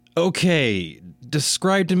Okay,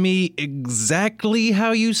 describe to me exactly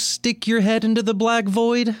how you stick your head into the black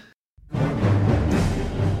void?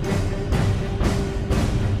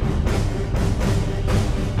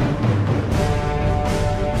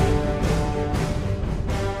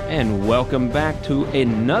 And welcome back to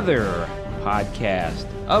another podcast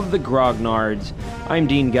of the Grognards. I'm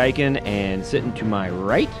Dean Geiken, and sitting to my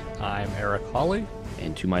right, I'm Eric Hawley.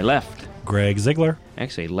 And to my left, Greg Ziegler.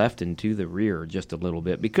 Actually, left and to the rear just a little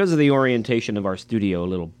bit. Because of the orientation of our studio, a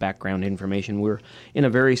little background information, we're in a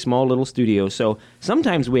very small little studio, so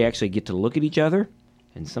sometimes we actually get to look at each other,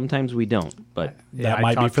 and sometimes we don't. But that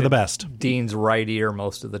might be for the best. Dean's right ear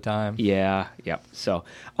most of the time. Yeah. So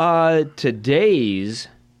today's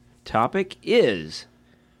topic is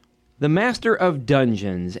the Master of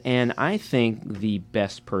Dungeons, and I think the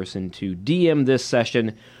best person to DM this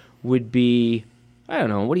session would be, I don't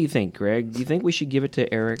know, what do you think, Greg? Do you think we should give it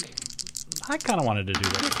to Eric? I kind of wanted to do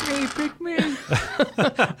that. Pick me.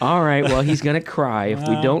 All right, well, he's going to cry if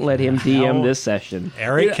we don't let him DM this session.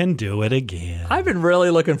 Eric can do it again. I've been really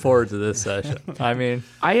looking forward to this session.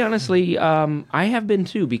 I honestly, I have been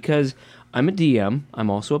too, because I'm a DM, I'm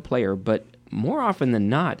also a player, but more often than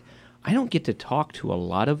not, I don't get to talk to a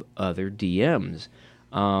lot of other DMs.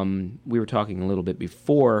 We were talking a little bit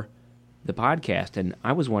before the podcast, and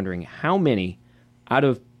I was wondering how many out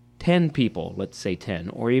of 10 people, let's say 10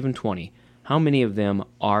 or even 20, how many of them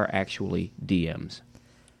are actually DMs?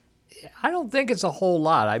 I don't think it's a whole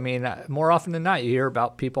lot. I mean, more often than not, you hear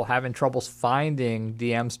about people having troubles finding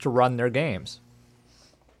DMs to run their games.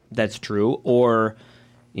 That's true. Or,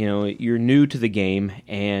 you're new to the game,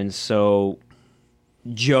 and so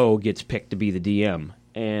Joe gets picked to be the DM,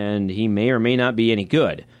 and he may or may not be any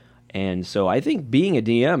good. And so I think being a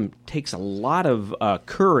DM takes a lot of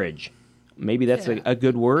courage. Maybe that's a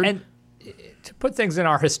good word. And to put things in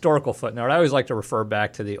our historical footnote, I always like to refer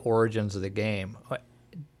back to the origins of the game.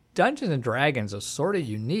 Dungeons & Dragons is sort of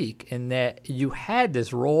unique in that you had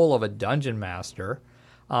this role of a dungeon master.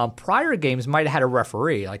 Prior games might have had a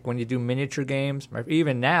referee. Like when you do miniature games,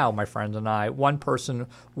 even now, my friends and I, one person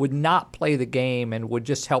would not play the game and would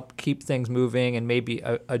just help keep things moving and maybe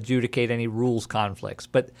adjudicate any rules conflicts.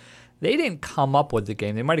 But they didn't come up with the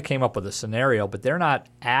game. They might have came up with a scenario, but they're not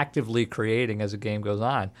actively creating as the game goes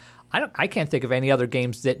on. I can't think of any other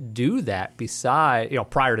games that do that beside,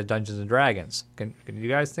 prior to Dungeons & Dragons. Can you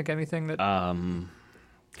guys think anything that...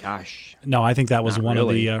 Gosh. No, I think that was one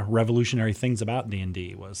really. of the revolutionary things about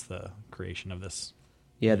D&D was the creation of this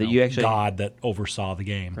you actually god that oversaw the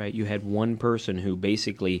game. Right, you had one person who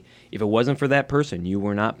basically, if it wasn't for that person, you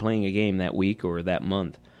were not playing a game that week or that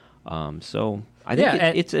month. So I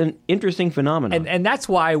think it's an interesting phenomenon. And that's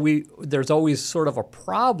why there's always sort of a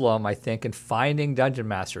problem, I think, in finding dungeon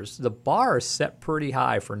masters. The bar is set pretty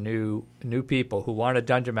high for new people who want a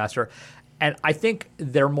dungeon master. And I think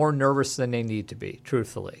they're more nervous than they need to be,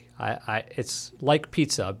 truthfully. It's like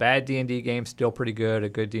pizza. A bad D&D game is still pretty good. A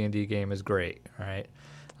good D&D game is great, right?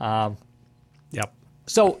 Yep.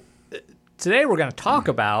 So today we're going to talk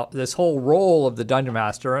about this whole role of the Dungeon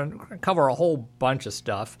Master and we're going to cover a whole bunch of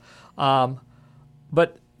stuff.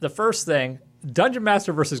 But the first thing, Dungeon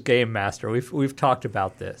Master versus Game Master, we've talked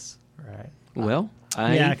about this, right? Well,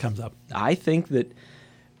 it comes up. I think that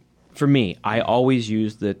for me, I always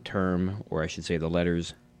use the term, or I should say the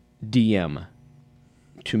letters, DM.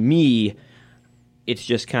 To me, it's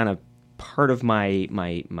just kind of part of my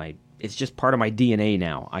it's just part of my DNA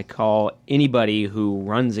now. I call anybody who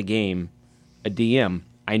runs a game a DM.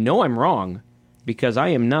 I know I'm wrong because I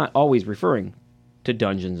am not always referring to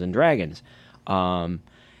Dungeons and Dragons. And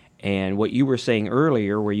what you were saying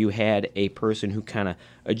earlier, where you had a person who kind of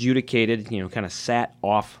adjudicated, kind of sat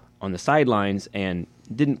off on the sidelines and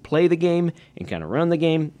didn't play the game and kind of run the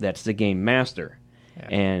game, that's the game master. Yeah.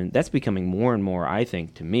 And that's becoming more and more, I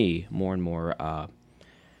think, to me, more and more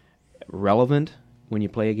relevant when you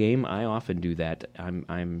play a game. I often do that.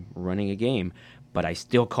 I'm running a game, but I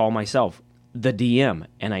still call myself the DM,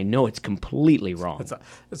 and I know it's completely wrong.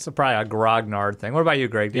 It's probably a Grognard thing. What about you,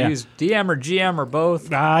 Greg? Do you use DM or GM or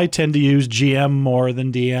both? I tend to use GM more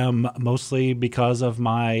than DM, mostly because of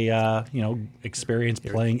my experience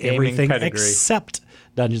playing everything pedigree. Except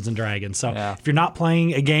Dungeons and Dragons. So if you're not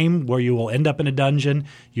playing a game where you will end up in a dungeon,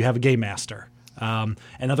 you have a game master. And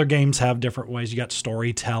other games have different ways. You got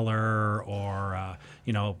storyteller or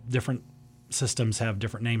different systems have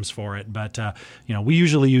different names for it, but we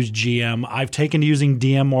usually use GM. I've taken to using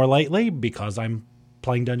DM more lately because I'm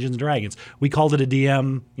playing Dungeons & Dragons. We called it a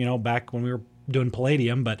DM, back when we were doing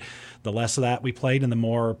Palladium, but the less of that we played and the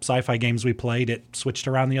more sci-fi games we played, it switched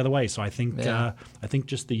around the other way. So I think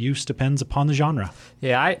just the use depends upon the genre.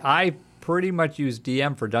 Yeah, I pretty much use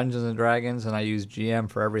DM for Dungeons and Dragons, and I use GM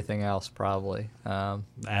for everything else, probably.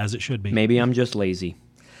 As it should be. Maybe I'm just lazy.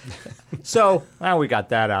 So now we got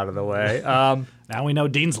that out of the way. Now we know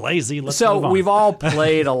Dean's lazy. Let's move on. We've all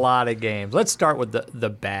played a lot of games. Let's start with the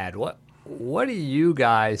bad. What do you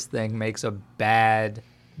guys think makes a bad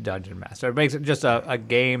Dungeon Master? It makes it just a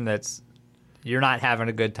game that's you're not having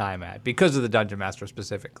a good time at because of the Dungeon Master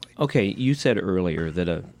specifically. Okay, you said earlier that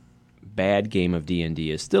a bad game of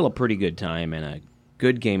D&D is still a pretty good time, and a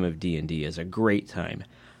good game of D&D is a great time.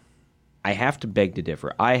 I have to beg to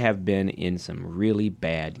differ. I have been in some really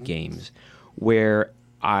bad games where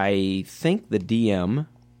I think the DM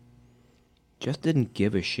just didn't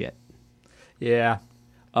give a shit. Yeah.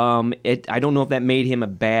 I don't know if that made him a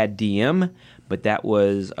bad DM, but that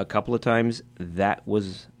was a couple of times that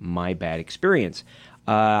was my bad experience.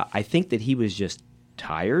 I think that he was just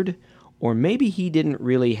tired, or maybe he didn't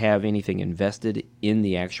really have anything invested in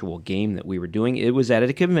the actual game that we were doing. It was at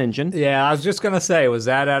a convention. Yeah, I was just going to say, was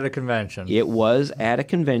that at a convention? It was at a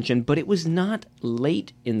convention, but it was not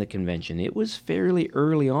late in the convention. It was fairly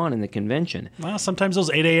early on in the convention. Well, sometimes those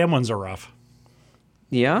 8 a.m. ones are rough.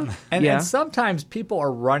 Yeah? And sometimes people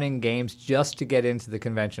are running games just to get into the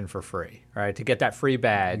convention for free, right? To get that free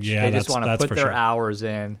badge. Yeah, they just want to put their hours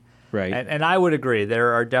in. Right. And I would agree.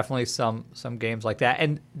 There are definitely some games like that.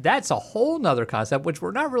 And that's a whole nother concept, which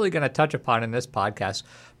we're not really going to touch upon in this podcast.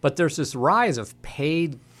 But there's this rise of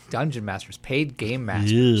paid dungeon masters, paid game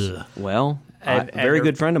masters. Yeah. Well, And a very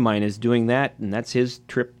good friend of mine is doing that, and that's his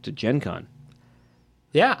trip to Gen Con.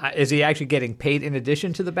 Yeah. Is he actually getting paid in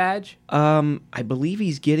addition to the badge? I believe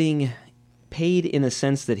he's getting paid in a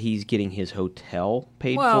sense that he's getting his hotel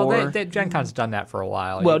paid for. Well, Gen Con's done that for a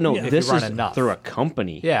while. Well, no, if this you run is enough. through a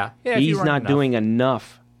company. Yeah, if you he's run not enough. doing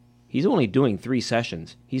enough. He's only doing 3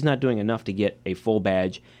 sessions. He's not doing enough to get a full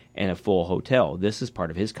badge and a full hotel. This is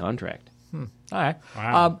part of his contract. All right.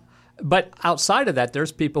 Wow. But outside of that,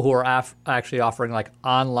 there's people who are actually offering like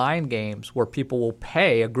online games where people will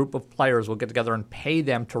pay, a group of players will get together and pay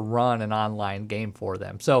them to run an online game for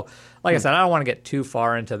them. So, like I said, I don't want to get too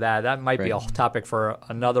far into that. That might be a topic for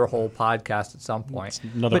another whole podcast at some point.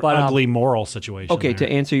 Another ugly moral situation. Okay, there. to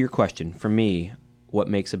answer your question, for me, what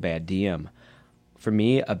makes a bad DM? For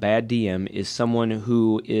me, a bad DM is someone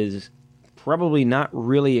who is probably not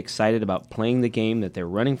really excited about playing the game that they're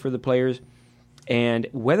running for the players. And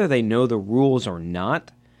whether they know the rules or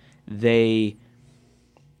not, they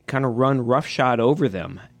kind of run roughshod over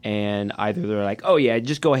them. And either they're like, oh, yeah,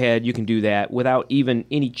 just go ahead, you can do that, without even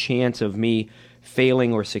any chance of me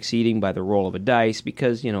failing or succeeding by the roll of a dice.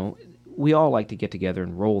 Because, you know, we all like to get together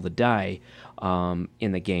and roll the die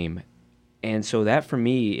in the game. And so that, for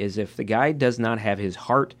me, is if the guy does not have his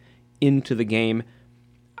heart into the game,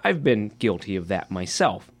 I've been guilty of that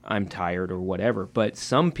myself. I'm tired or whatever. But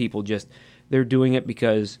some people just... they're doing it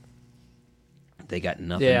because they got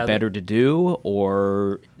nothing better to do,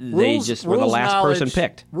 or they just were the last person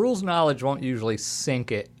picked. Rules knowledge won't usually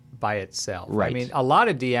sink it by itself. Right. I mean, a lot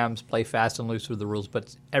of DMs play fast and loose with the rules,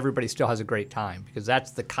 but everybody still has a great time because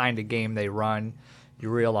that's the kind of game they run. You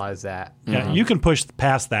realize that. Yeah, you can push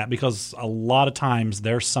past that because a lot of times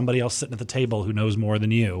there's somebody else sitting at the table who knows more than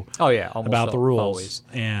you. Oh yeah, almost about the rules. Always.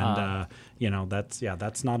 And you know,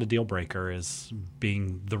 that's not a deal breaker. Is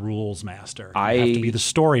being the rules master. You have to be the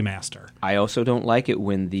story master. I also don't like it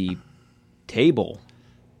when the table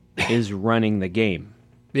is running the game.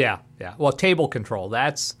 Yeah. Well, table control.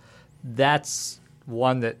 That's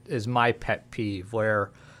one that is my pet peeve. Where,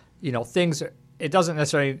 you know, things. It doesn't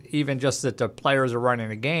necessarily even just that the players are running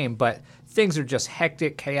a game, but things are just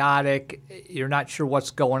hectic, chaotic. You're not sure what's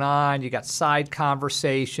going on. You got side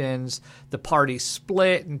conversations. The party's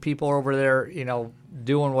split, and people are over there, you know,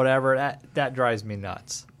 doing whatever. That drives me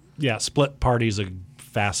nuts. Yeah, split party's a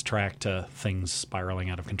fast track to things spiraling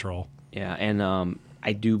out of control. Yeah, and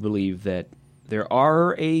I do believe that there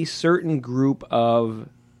are a certain group of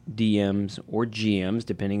DMs or GMs,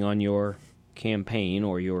 depending on your campaign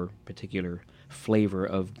or your particular flavor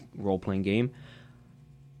of role-playing game,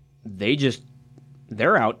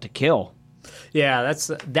 they're out to kill. Yeah,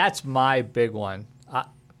 that's my big one.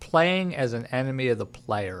 Playing as an enemy of the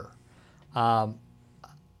player.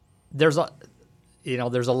 There's a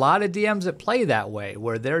lot of DMs that play that way,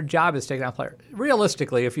 where their job is taking out player.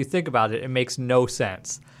 Realistically, if you think about it, it makes no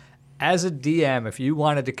sense. As a DM, if you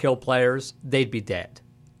wanted to kill players, they'd be dead.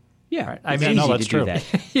 Yeah, right. I it's mean, easy that's to do true.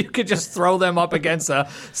 that. You could just throw them up against a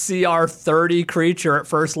CR 30 creature at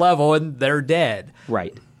first level, and they're dead.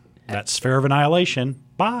 Right. That sphere of annihilation.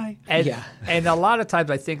 Bye. And a lot of times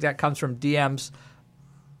I think that comes from DMs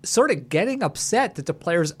sort of getting upset that the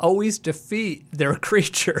players always defeat their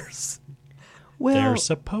creatures. They're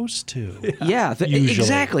supposed to. Yeah, Usually.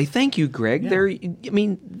 exactly. Thank you, Greg.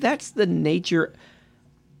 That's the nature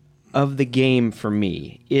of the game for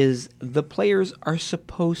me, is the players are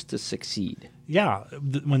supposed to succeed. Yeah,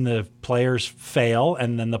 when the players fail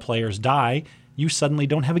and then the players die, you suddenly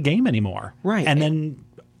don't have a game anymore. Right. And then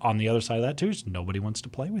on the other side of that, too, is nobody wants to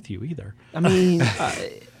play with you either. I mean,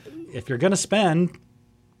 if you're going to spend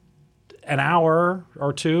an hour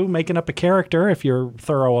or two making up a character, if you're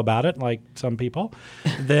thorough about it, like some people,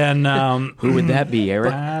 then who would that be,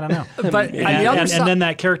 Eric? I don't know. But and then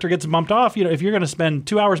that character gets bumped off. If you're going to spend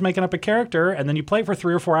 2 hours making up a character and then you play it for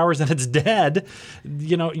 3 or 4 hours and it's dead,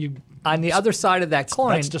 you. On the other side of that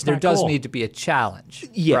coin, there does need to be a challenge.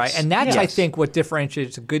 Yes. Right? And that's, I Yes. think, what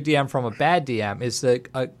differentiates a good DM from a bad DM is that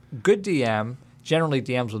a good DM, generally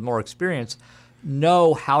DMs with more experience,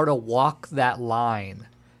 know how to walk that line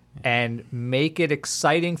and make it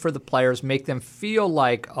exciting for the players, make them feel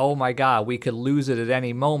like, oh my God, we could lose it at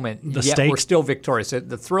any moment, yet we're still victorious.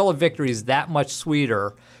 The thrill of victory is that much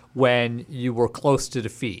sweeter when you were close to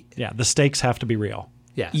defeat. Yeah, the stakes have to be real.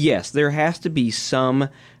 Yeah. Yes, there has to be some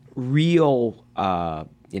real,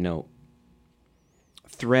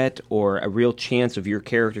 threat or a real chance of your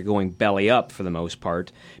character going belly up for the most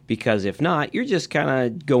part, because if not, you're just kind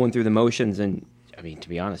of going through the motions and, I mean, to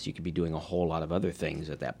be honest, you could be doing a whole lot of other things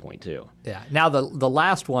at that point, too. Yeah. Now, the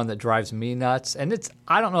last one that drives me nuts, and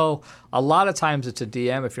I don't know, a lot of times it's a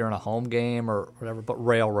DM if you're in a home game or whatever, but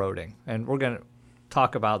railroading. And we're going to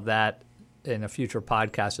talk about that in a future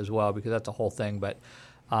podcast as well, because that's a whole thing. But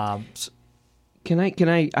I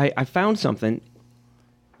found something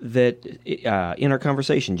that in our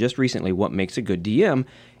conversation just recently, what makes a good DM,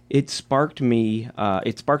 it sparked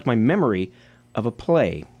my memory of a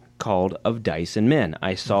play called Of Dice and Men.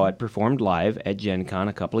 I saw it performed live at Gen Con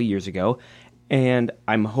a couple of years ago, and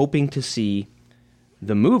I'm hoping to see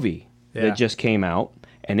the movie that just came out,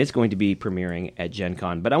 and it's going to be premiering at Gen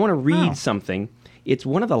Con. But I want to read something. It's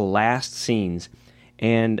one of the last scenes,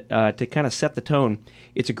 and to kind of set the tone,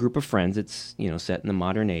 it's a group of friends. It's set in the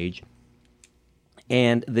modern age,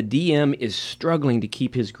 and the DM is struggling to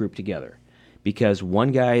keep his group together because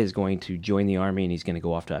one guy is going to join the army and he's going to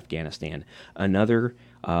go off to Afghanistan. Another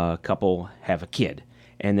couple have a kid,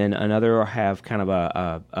 and then another have kind of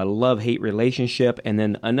a love-hate relationship, and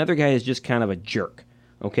then another guy is just kind of a jerk,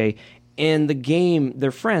 okay? And the game,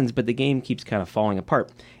 they're friends, but the game keeps kind of falling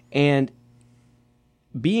apart. And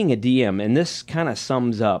being a DM, and this kind of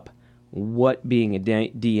sums up what being a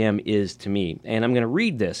DM is to me, and I'm going to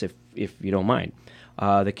read this if you don't mind.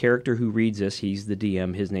 The character who reads this, he's the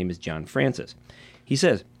DM, his name is John Francis. He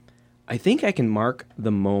says, I think I can mark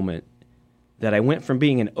the moment that I went from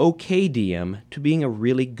being an okay DM to being a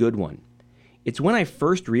really good one. It's when I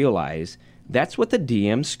first realized that's what the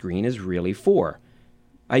DM screen is really for.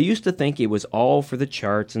 I used to think it was all for the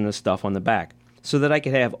charts and the stuff on the back, so that I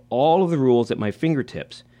could have all of the rules at my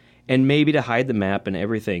fingertips, and maybe to hide the map and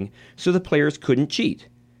everything so the players couldn't cheat.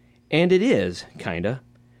 And it is, kinda,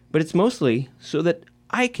 but it's mostly so that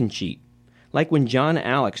I can cheat. Like when John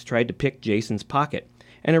Alex tried to pick Jason's pocket,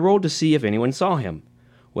 and I rolled to see if anyone saw him.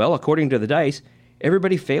 Well, according to the dice,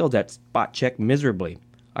 everybody failed that spot check miserably.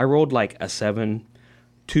 I rolled like a 7,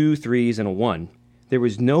 2 3s, and a 1. There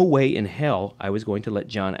was no way in hell I was going to let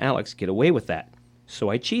John Alex get away with that, so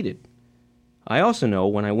I cheated. I also know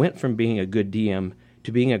when I went from being a good DM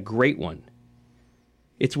to being a great one.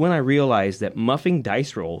 It's when I realized that muffing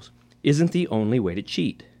dice rolls isn't the only way to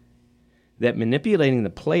cheat. That manipulating the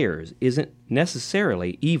players isn't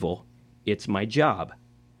necessarily evil, it's my job.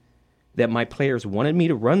 That my players wanted me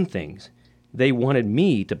to run things. They wanted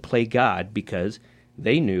me to play God because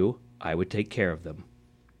they knew I would take care of them.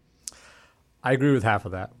 I agree with half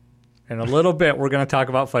of that. In a little bit, we're going to talk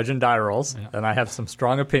about fudge and die rolls, and I have some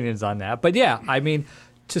strong opinions on that. But yeah, I mean,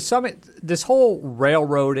 this whole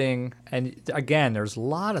railroading, and again, there's a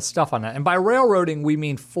lot of stuff on that. And by railroading, we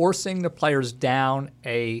mean forcing the players down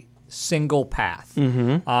a single path.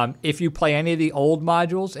 Mm-hmm. If you play any of the old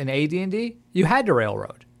modules in AD&D, you had to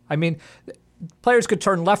railroad. I mean, players could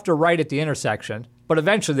turn left or right at the intersection, but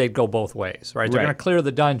eventually they'd go both ways, right? They're going to clear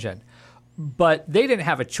the dungeon. But they didn't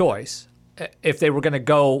have a choice if they were going to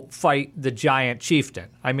go fight the giant chieftain.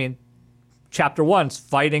 I mean, Chapter 1's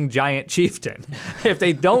fighting giant chieftain. If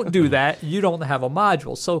they don't do that, you don't have a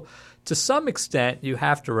module. So to some extent, you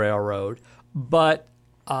have to railroad. But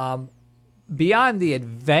beyond the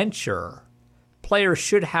adventure, players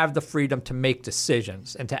should have the freedom to make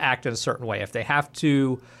decisions and to act in a certain way. If they have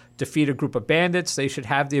to defeat a group of bandits, they should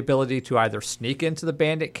have the ability to either sneak into the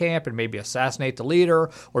bandit camp and maybe assassinate the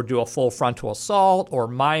leader, or do a full frontal assault, or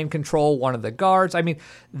mind control one of the guards. I mean,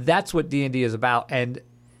 that's what D&D is about. And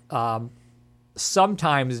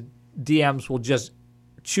sometimes DMs will just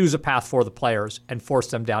choose a path for the players and force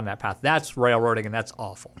them down that path. That's railroading, and that's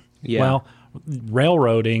awful. Yeah. Well,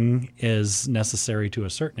 railroading is necessary to a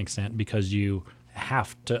certain extent because you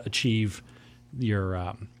have to achieve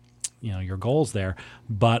your your goals there.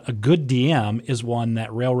 But a good DM is one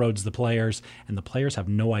that railroads the players, and the players have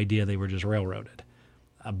no idea they were just railroaded.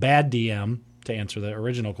 A bad DM, to answer the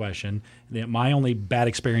original question, my only bad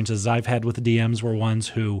experiences I've had with the DMs were ones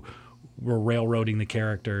who were railroading the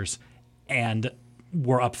characters and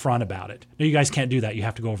were upfront about it. No, you guys can't do that. You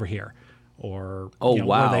have to go over here. Or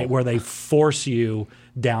wow. where they force you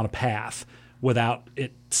down a path without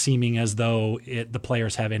it seeming as though the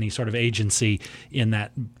players have any sort of agency in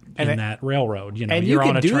that that railroad. And you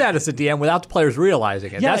can do that as a DM without the players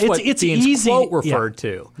realizing it. Yeah, that's what it's Dean's easy. quote referred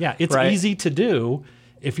to. Yeah, it's easy to do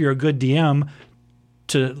if you're a good DM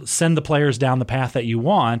to send the players down the path that you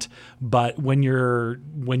want, but when you're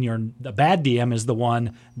a bad DM is the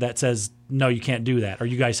one that says, no, you can't do that, or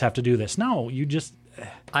you guys have to do this. No, you just...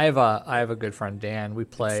 I have a good friend, Dan. We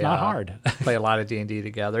play... It's not hard. play a lot of D&D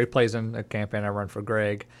together. He plays in a campaign I run for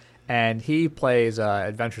Greg, and he plays an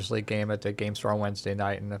Adventures League game at the game store on Wednesday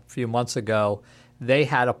night, and a few months ago, they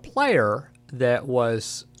had a player that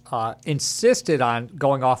was insisted on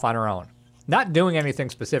going off on her own. Not doing anything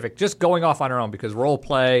specific, just going off on her own because role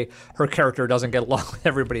play, her character doesn't get along with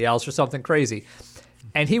everybody else or something crazy.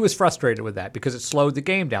 And he was frustrated with that because it slowed the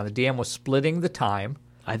game down. The DM was splitting the time.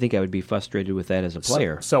 I think I would be frustrated with that as a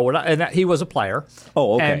player. He was a player.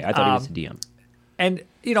 Oh, okay. And, I thought he was a DM.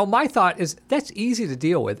 And, my thought is that's easy to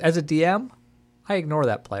deal with. As a DM, I ignore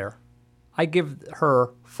that player. I give her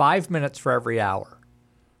 5 minutes for every hour.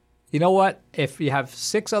 You know what? If you have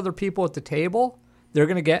 6 other people at the table, they're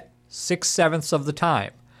going to get 6/7 of the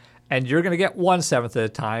time, and you're going to get 1/7 of the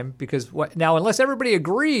time because now unless everybody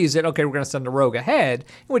agrees that okay we're going to send a rogue ahead,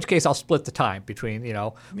 in which case I'll split the time between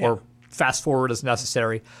or fast forward as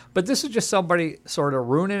necessary. But this is just somebody sort of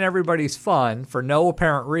ruining everybody's fun for no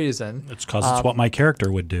apparent reason. It's because it's what my character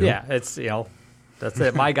would do. Yeah, it's that's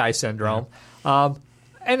it, my guy syndrome. And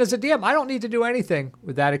as a DM, I don't need to do anything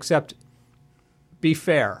with that except be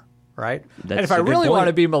fair. Right? That's and if I a good really point. want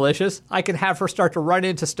to be malicious, I can have her start to run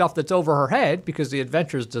into stuff that's over her head because the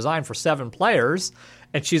adventure is designed for 7 players,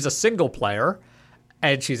 and she's a single player,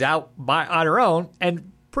 and she's out on her own,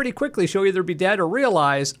 and pretty quickly she'll either be dead or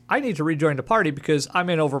realize I need to rejoin the party because I'm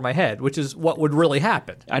in over my head, which is what would really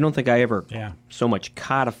happen. I don't think I ever so much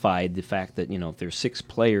codified the fact that, if there's 6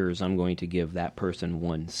 players, I'm going to give that person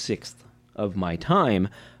 1/6 of my time,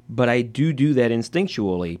 but I do that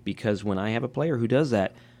instinctually because when I have a player who does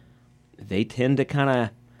that, they tend to kind of,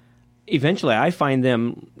 eventually I find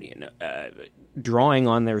them drawing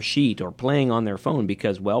on their sheet or playing on their phone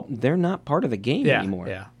because, they're not part of the game anymore.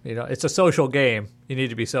 Yeah, it's a social game. You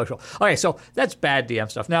need to be social. Okay, so that's bad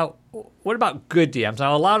DM stuff. Now, what about good DMs?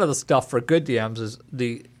 Now, a lot of the stuff for good DMs is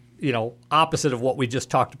the, opposite of what we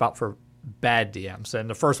just talked about for bad DMs.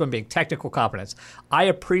 And the first one being technical competence. I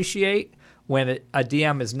appreciate when a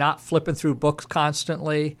DM is not flipping through books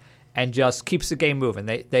constantly and just keeps the game moving.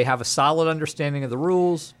 They have a solid understanding of the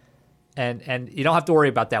rules, and you don't have to worry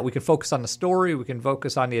about that. We can focus on the story. We can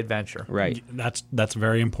focus on the adventure. Right. That's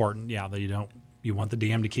very important. Yeah, that you want the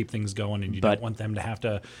DM to keep things going, and you don't want them to have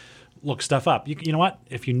to look stuff up. You know what?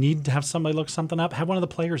 If you need to have somebody look something up, have one of the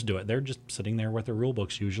players do it. They're just sitting there with their rule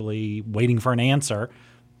books, usually waiting for an answer.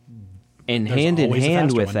 And hand in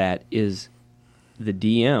hand with that is the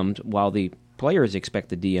DMs, while the players expect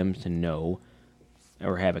the DMs to know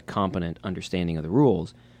or have a competent understanding of the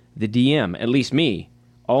rules, the DM, at least me,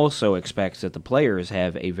 also expects that the players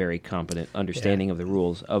have a very competent understanding of the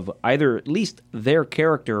rules of either at least their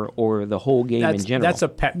character or the whole game in general. That's a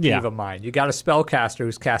pet peeve of mine. You got a spellcaster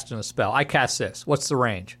who's casting a spell. I cast this. What's the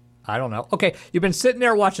range? I don't know. Okay, you've been sitting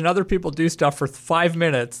there watching other people do stuff for 5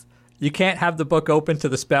 minutes. You can't have the book open to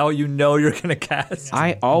the spell you're going to cast.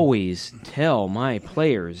 I always tell my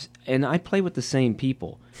players, and I play with the same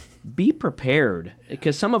people, be prepared,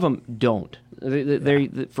 because some of them don't. They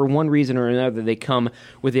for one reason or another, they come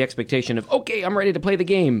with the expectation of, okay, I'm ready to play the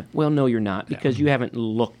game. Well, no, you're not, because you haven't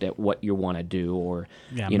looked at what you want to do or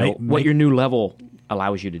what your new level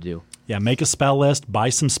allows you to do. Yeah, make a spell list, buy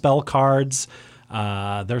some spell cards.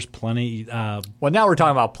 There's plenty. Well, now we're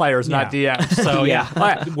talking about players, not DMs. So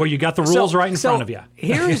where you got the rules right in front of you.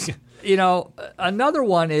 Here's another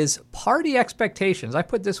one is party expectations. I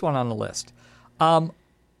put this one on the list.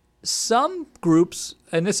 Some groups,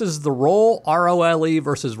 and this is the role, R-O-L-E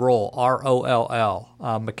versus roll,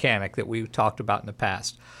 R-O-L-L, mechanic that we talked about in the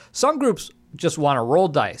past. Some groups just want to roll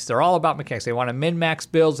dice. They're all about mechanics. They want to min-max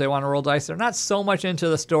builds. They want to roll dice. They're not so much into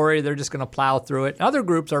the story. They're just going to plow through it. Other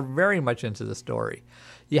groups are very much into the story.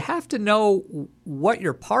 You have to know what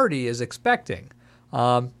your party is expecting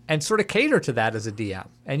and sort of cater to that as a DM.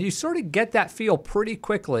 And you sort of get that feel pretty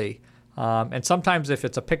quickly. And sometimes if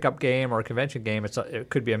it's a pickup game or a convention game, it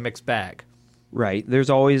could be a mixed bag. Right. There's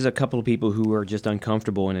always a couple of people who are just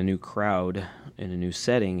uncomfortable in a new crowd, in a new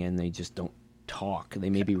setting, and they just don't talk. They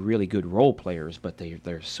may be really good role players, but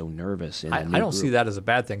they're so nervous. I don't see that as a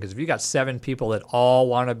bad thing, because if you got 7 people that all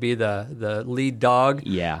want to be the lead dog,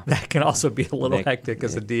 that can also be a little hectic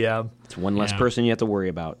as a DM. It's one less person you have to worry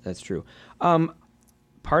about. That's true.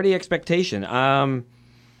 Party expectation.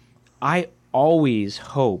 I always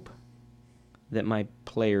hope that my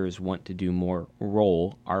players want to do more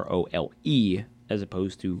role, R-O-L-E, as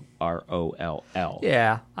opposed to R-O-L-L.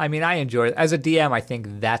 Yeah, I mean, I enjoy it. As a DM, I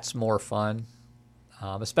think that's more fun,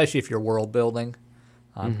 especially if you're world building,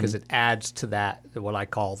 because it adds to that, what I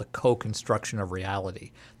call the co-construction of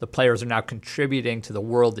reality. The players are now contributing to the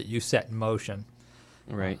world that you set in motion.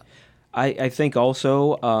 Right. I think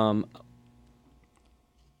also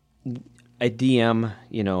a DM,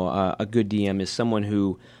 a good DM is someone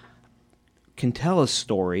who can tell a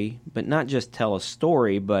story, but not just tell a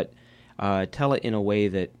story, but tell it in a way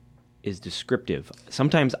that is descriptive.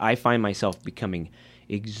 Sometimes I find myself becoming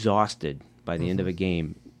exhausted by the end of a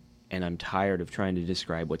game, and I'm tired of trying to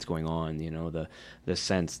describe what's going on, the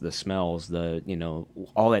scents, the smells,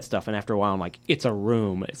 all that stuff. And after a while, I'm like, it's a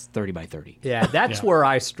room. It's 30 by 30. Yeah, that's where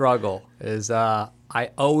I struggle, is I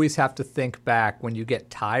always have to think back. When you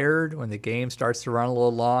get tired, when the game starts to run a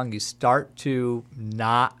little long, you start to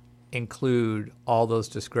not include all those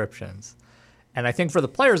descriptions. And I think for the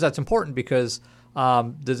players that's important, because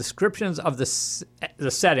the descriptions of the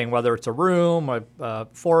setting, whether it's a room, a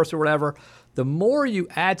forest, or whatever, the more you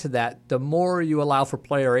add to that, the more you allow for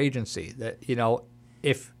player agency. That,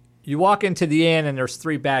 if you walk into the inn and there's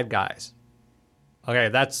 3 bad guys, okay,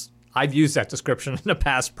 I've used that description in the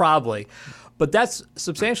past probably, but that's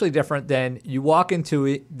substantially different than you walk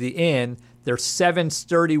into the inn. There's 7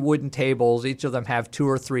 sturdy wooden tables. Each of them have 2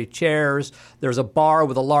 or 3 chairs. There's a bar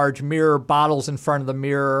with a large mirror, bottles in front of the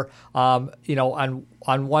mirror. On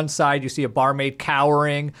one side, you see a barmaid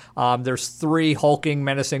cowering. There's 3 hulking,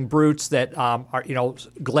 menacing brutes that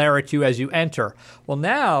glare at you as you enter. Well,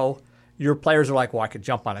 now your players are like, well, I could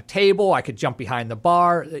jump on a table. I could jump behind the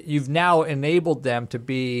bar. You've now enabled them to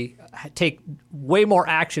take way more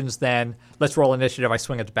actions than, let's roll initiative, I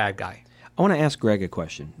swing at the bad guy. I want to ask Greg a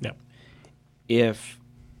question. Yep. If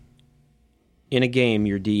in a game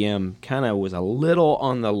your DM kind of was a little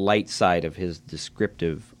on the light side of his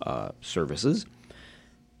descriptive services,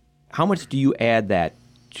 how much do you add that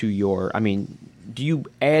to do you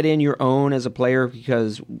add in your own as a player?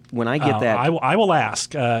 Because when I get that... I will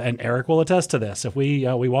ask, and Eric will attest to this. If we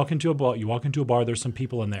walk into a bar, you walk into a bar, there's some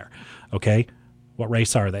people in there. Okay, what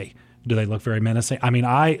race are they? Do they look very menacing? I mean,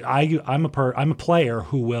 I'm a player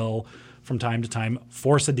who will, from time to time,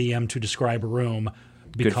 force a DM to describe a room,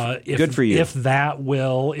 because good for you. If that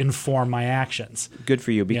will inform my actions. Good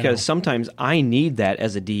for you, because sometimes I need that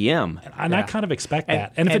as a DM, and I kind of expect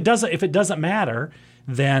that. And if it doesn't matter,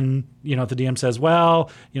 then if the DM says,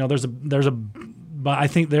 well, but I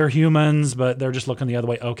think they're humans, but they're just looking the other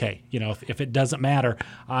way. Okay, if it doesn't matter,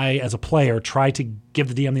 I as a player try to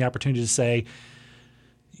give the DM the opportunity to say,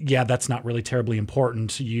 yeah, that's not really terribly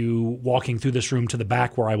important. You walking through this room to the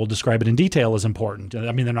back where I will describe it in detail is important.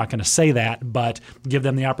 I mean, they're not going to say that, but give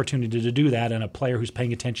them the opportunity to do that. And a player who's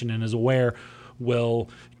paying attention and is aware will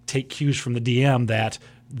take cues from the DM that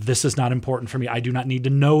this is not important for me. I do not need to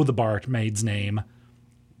know the barmaid's name,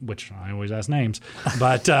 which I always ask names,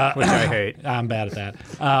 but which I hate. I'm bad at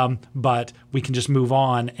that. But we can just move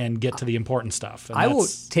on and get to the important stuff. And I will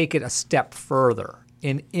take it a step further.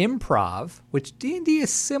 In improv, which D&D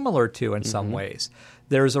is similar to in some ways,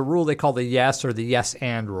 there's a rule they call the yes or the yes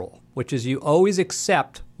and rule, which is you always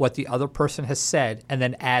accept what the other person has said and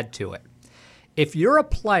then add to it. If you're a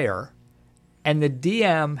player and the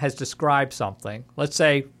DM has described something, let's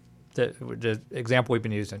say the example we've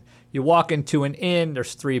been using, you walk into an inn,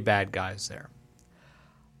 there's 3 bad guys there.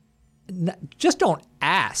 Just don't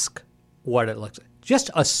ask what it looks like. Just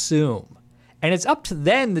assume. And it's up to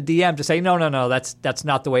then the DM to say, no, that's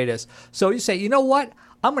not the way it is. So you say, you know what?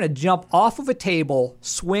 I'm going to jump off of a table,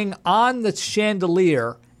 swing on the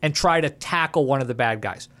chandelier, and try to tackle one of the bad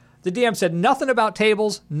guys. The DM said nothing about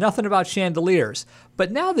tables, nothing about chandeliers.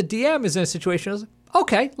 But now the DM is in a situation of,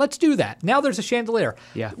 okay, let's do that. Now there's a chandelier.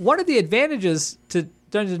 Yeah. One of the advantages to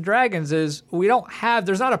Dungeons and Dragons is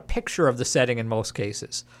there's not a picture of the setting in most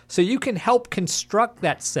cases. So you can help construct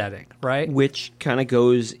that setting, right? Which kind of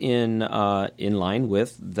goes in line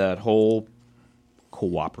with that whole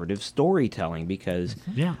cooperative storytelling, because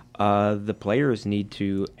the players need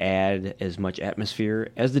to add as much atmosphere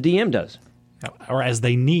as the DM does. Or as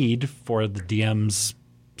they need for the DM's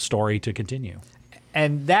story to continue.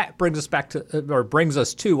 And that brings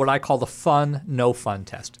us to what I call the fun, no fun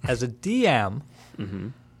test. As a DM,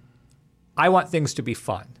 I want things to be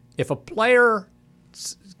fun. If a player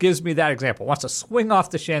gives me that example, wants to swing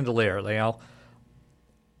off the chandelier,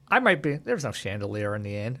 I might be, there's no chandelier in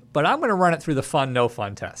the end, but I'm going to run it through the fun, no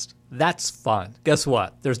fun test. That's fun. Guess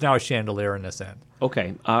what? There's now a chandelier in this end.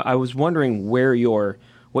 Okay. I was wondering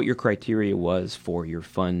what your criteria was for your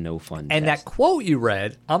fun, no fun And test. that quote you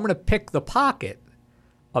read, I'm going to pick the pocket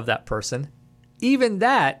of that person. Even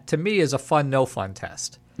that, to me, is a fun, no fun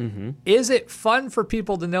test. Is it fun for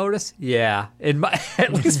people to notice? Yeah.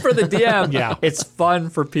 At least for the DM, it's fun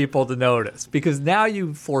for people to notice, because now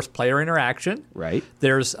you force player interaction. Right.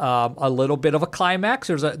 There's a little bit of a climax.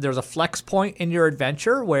 There's a flex point in your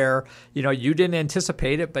adventure where you didn't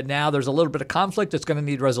anticipate it, but now there's a little bit of conflict. It's going to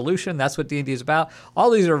need resolution. That's what D&D is about. All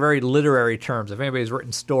these are very literary terms. If anybody's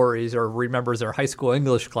written stories or remembers their high school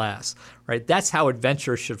English class, right? That's how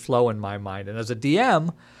adventure should flow in my mind. And as a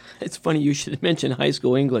DM, it's funny you should mention high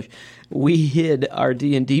school English. We hid our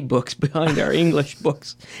D&D books behind our English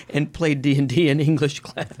books and played D&D in English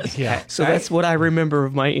class. Yeah. So that's what I remember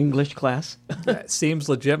of my English class. That seems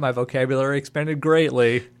legit. My vocabulary expanded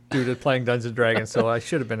greatly due to playing Dungeons and Dragons, so I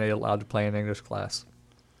should have been allowed to play in English class.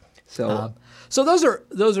 So those are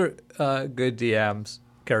good DMs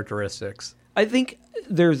characteristics. I think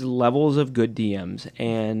there's levels of good DMs,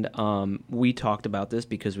 and we talked about this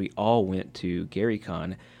because we all went to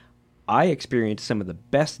GaryCon. I experienced some of the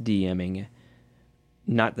best DMing,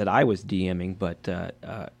 not that I was DMing, but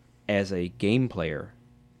as a game player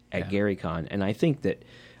at GaryCon. And I think that,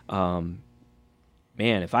 man,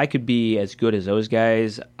 if I could be as good as those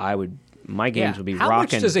guys, my games would be How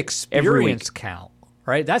rocking. much does experience count,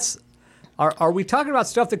 right? Are we talking about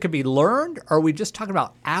stuff that can be learned, or are we just talking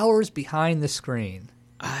about hours behind the screen?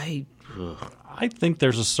 I think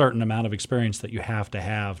there's a certain amount of experience that you have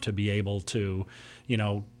to be able to,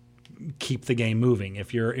 keep the game moving.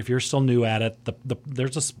 If you're still new at it,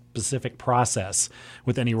 there's a specific process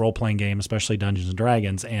with any role-playing game, especially Dungeons and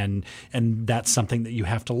Dragons, and that's something that you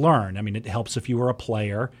have to learn. I mean, it helps if you were a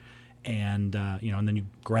player, and and then you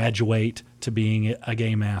graduate to being a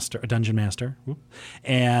game master, a dungeon master,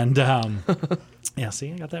 and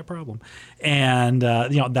see, I got that problem, and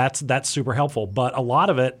that's super helpful. But a lot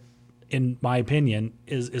of it, in my opinion,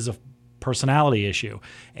 is a personality issue,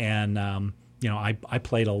 and I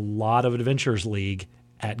played a lot of Adventures League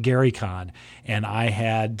at GaryCon, and I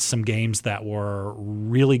had some games that were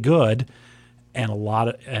really good,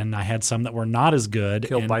 and I had some that were not as good.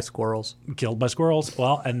 Killed by squirrels.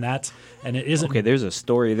 Well, and it isn't. Okay, there's a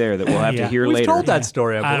story there that we'll have to hear We've later. told that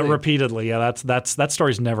story, I believe. Repeatedly. Yeah, that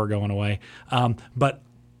story's never going away. But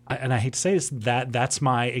I hate to say this, that's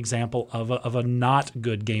my example of a not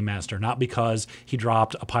good game master. Not because he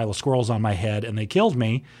dropped a pile of squirrels on my head and they killed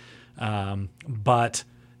me, but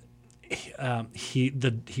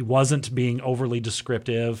he wasn't being overly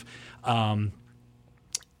descriptive.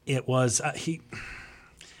 It was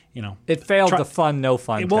it failed the fun, no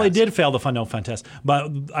fun test. Well, it did fail the fun, no fun test.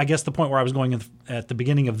 But I guess the point where I was going at the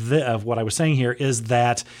beginning of what I was saying here is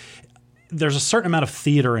that there's a certain amount of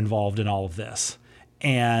theater involved in all of this.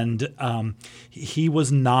 And he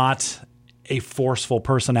was not a forceful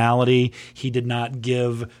personality. He did not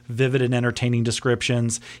give vivid and entertaining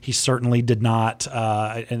descriptions. He certainly did not,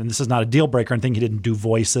 and this is not a deal breaker, I think he didn't do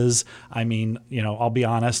voices. I mean, I'll be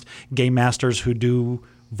honest, game masters who do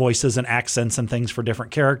voices and accents and things for different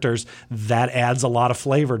characters, that adds a lot of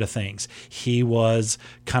flavor to things. He was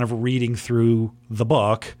kind of reading through the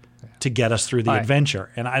book to get us through the adventure.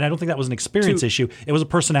 And I don't think that was an experience issue. It was a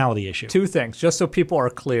personality issue. Two things, just so people are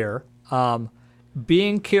clear.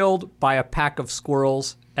 Being killed by a pack of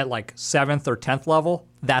squirrels at like 7th or 10th level,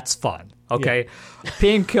 that's fun. Okay,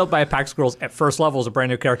 being killed by a pack of squirrels at first level as a brand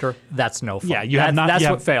new character, that's no fun. Yeah, that's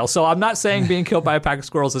what fails. So I'm not saying being killed by a pack of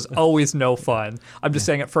squirrels is always no fun. I'm just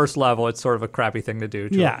saying at first level, it's sort of a crappy thing to do.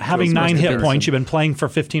 Having 9 hit points, you've been playing for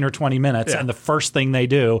 15 or 20 minutes, and the first thing they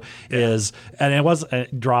do is, and it was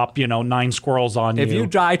drop 9 squirrels on you. If you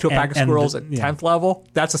die to a pack of squirrels at 10th level,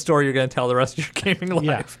 that's a story you're going to tell the rest of your gaming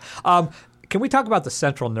life. Can we talk about the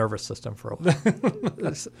central nervous system for a while?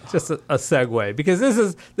 Just a segue, because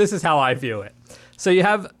this is how I view it. So you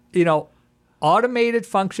have, automated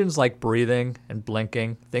functions like breathing and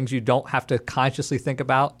blinking, things you don't have to consciously think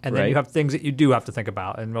about, and then you have things that you do have to think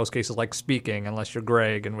about. In most cases, like speaking, unless you're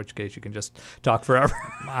Greg, in which case you can just talk forever.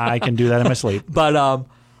 I can do that in my sleep. But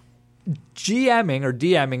GMing or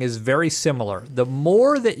DMing is very similar. The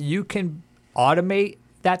more that you can automate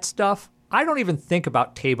that stuff, I don't even think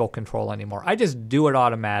about table control anymore. I just do it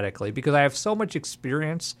automatically because I have so much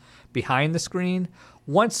experience behind the screen.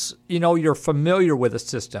 Once you're familiar with a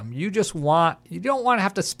system, you don't want to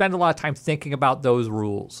have to spend a lot of time thinking about those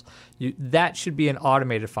rules. That should be an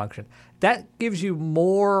automated function. That gives you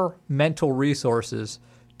more mental resources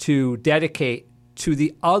to dedicate to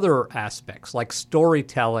the other aspects like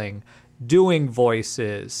storytelling, doing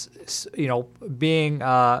voices, being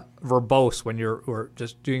verbose when you're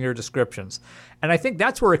just doing your descriptions. And I think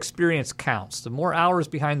that's where experience counts. The more hours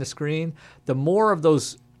behind the screen, the more of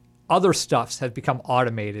those other stuffs have become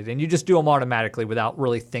automated, and you just do them automatically without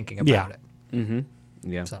really thinking about it. Mm-hmm.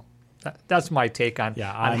 Yeah. So that's my take on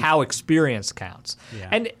how experience counts.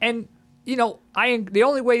 Yeah. And the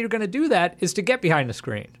only way you're going to do that is to get behind the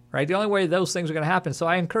screen, right? The only way those things are going to happen. So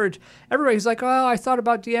I encourage everybody who's like, oh, I thought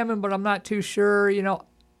about DMing, but I'm not too sure.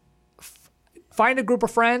 Find a group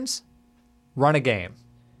of friends, run a game.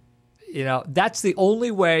 That's the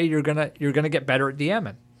only way you're gonna get better at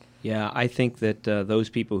DMing. Yeah, I think that those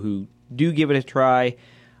people who do give it a try,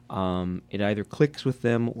 it either clicks with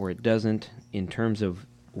them or it doesn't in terms of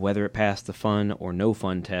whether it passed the fun or no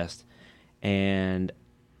fun test. And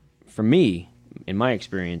for me, in my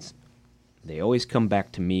experience, they always come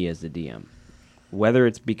back to me as the DM. Whether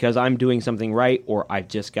it's because I'm doing something right or I've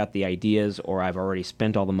just got the ideas or I've already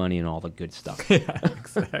spent all the money and all the good stuff. Yeah,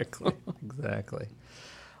 exactly.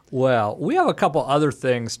 Well, we have a couple other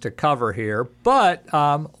things to cover here, but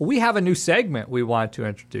we have a new segment we want to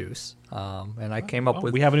introduce. And I came up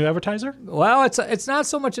with... We have a new advertiser? Well, it's not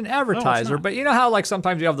so much an advertiser, but you know how like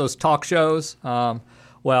sometimes you have those talk shows? I'm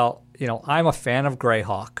a fan of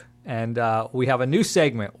Greyhawk, and we have a new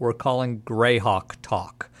segment we're calling Greyhawk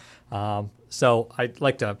Talk. So I'd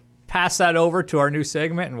like to pass that over to our new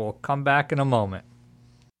segment, and we'll come back in a moment.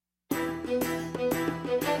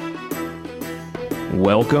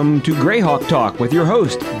 Welcome to Greyhawk Talk with your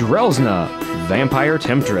host, Drelsna, Vampire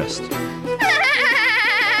Temptress.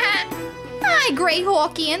 Hi,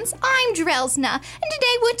 Greyhawkians. I'm Drelsna, and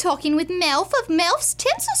today we're talking with Melf of Melf's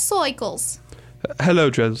Tensor Cycles. Hello,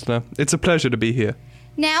 Drelsna. It's a pleasure to be here.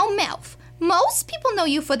 Now, Melf, most people know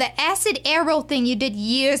you for the acid arrow thing you did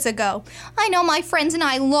years ago. I know my friends and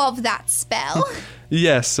I love that spell.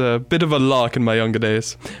 Yes, a bit of a lark in my younger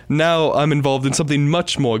days. Now I'm involved in something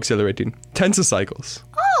much more exhilarating. Tensor cycles.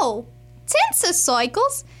 Oh, tensor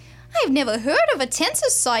cycles? I've never heard of a tensor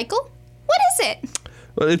cycle. What is it?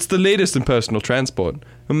 Well, it's the latest in personal transport.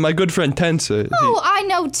 My good friend Tensor... I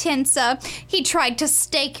know Tensor. He tried to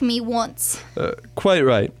stake me once. Quite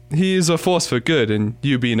right. He is a force for good, and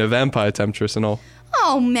you being a vampire temptress and all.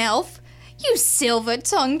 Oh, Melf, you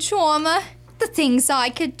silver-tongued charmer. The things I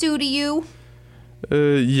could do to you.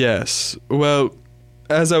 Yes. Well,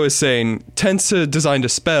 as I was saying, Tensor designed a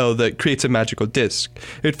spell that creates a magical disc.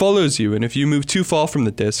 It follows you, and if you move too far from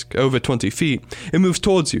the disc, over 20 feet, it moves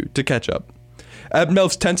towards you to catch up. At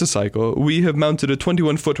Melf's Tensor Cycle, we have mounted a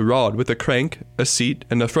 21-foot rod with a crank, a seat,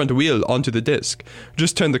 and a front wheel onto the disc.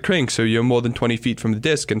 Just turn the crank so you're more than 20 feet from the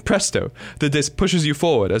disc, and presto, the disc pushes you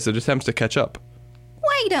forward as it attempts to catch up.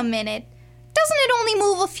 Wait a minute. Doesn't it only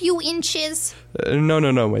move a few inches?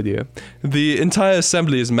 No, my dear. The entire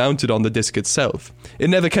assembly is mounted on the disc itself. It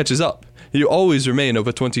never catches up. You always remain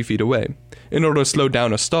over 20 feet away. In order to slow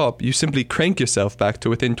down or stop, you simply crank yourself back to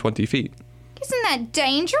within 20 feet. Isn't that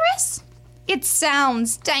dangerous? It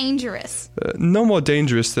sounds dangerous. No more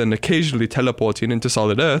dangerous than occasionally teleporting into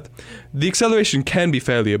solid Earth. The acceleration can be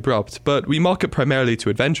fairly abrupt, but we market primarily to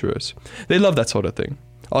adventurers. They love that sort of thing.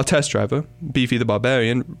 Our test driver, Beefy the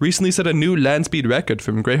Barbarian, recently set a new land speed record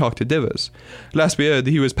from Greyhawk to Divers. Last we heard,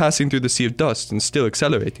 he was passing through the Sea of Dust and still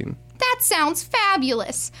accelerating. That sounds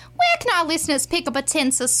fabulous. Where can our listeners pick up a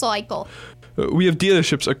tensor cycle? We have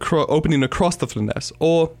dealerships opening across the Flanness,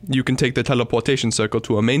 or you can take the teleportation circle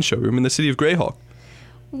to our main showroom in the city of Greyhawk.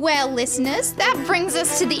 Well, listeners, that brings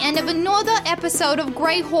us to the end of another episode of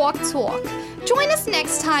Greyhawk Talk. Join us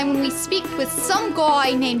next time when we speak with some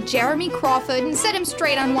guy named Jeremy Crawford and set him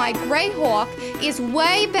straight on why Greyhawk is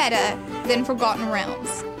way better than Forgotten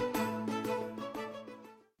Realms.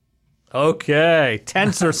 Okay,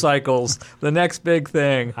 tensor cycles, the next big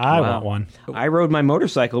thing. I want one. I rode my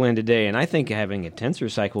motorcycle in today, and I think having a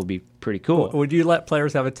tensor cycle would be pretty cool. Would you let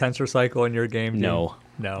players have a tensor cycle in your game? No.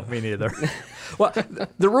 No, me neither. Well,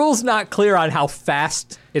 the rule's not clear on how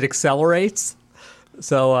fast it accelerates.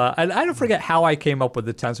 So and I don't forget how I came up with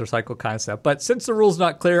the tensor cycle concept, but since the rule's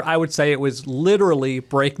not clear, I would say it was literally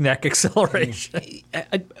breakneck acceleration.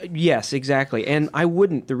 Yes, exactly. And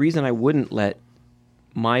the reason I wouldn't let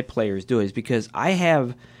my players do it is because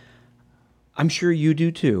I'm sure you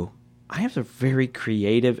do too, I have a very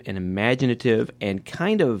creative and imaginative and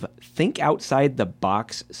kind of think outside the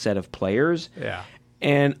box set of players. Yeah.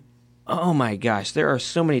 And oh my gosh, there are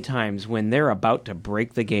so many times when they're about to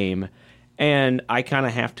break the game and I kind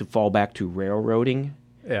of have to fall back to railroading.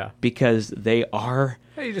 Yeah. Because they are...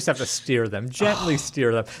 You just have to steer them, gently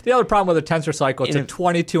steer them. The other problem with a tensor cycle, it's a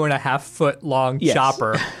 22.5-foot long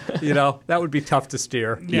chopper. That would be tough to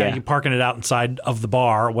steer. Yeah, you're parking it out inside of the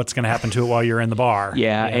bar. What's going to happen to it while you're in the bar?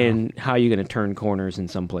 Yeah, and how are you going to turn corners in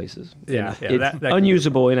some places? Yeah, it's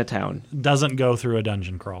unusable in a town. Doesn't go through a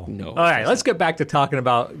dungeon crawl. No. All right, let's get back to talking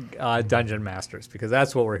about Dungeon Masters, because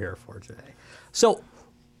that's what we're here for today. So,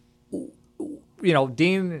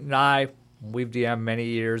 Dean and I, we've DM'd many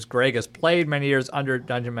years. Greg has played many years under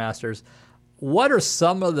Dungeon Masters. What are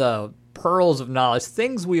some of the pearls of knowledge,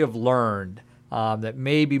 things we have learned that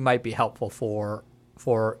maybe might be helpful for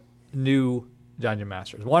new Dungeon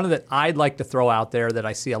Masters? One that I'd like to throw out there that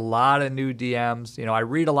I see a lot of new DMs. I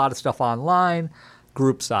read a lot of stuff online.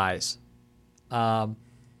 Group size.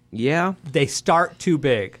 Yeah. They start too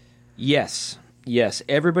big. Yes.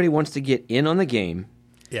 Everybody wants to get in on the game.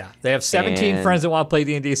 Yeah, they have 17 friends that want to play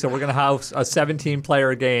D&D, so we're going to have a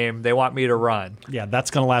 17-player game they want me to run. Yeah, that's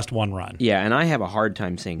going to last one run. Yeah, and I have a hard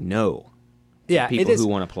time saying no to people who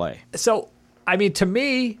want to play. So, to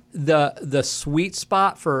me, the sweet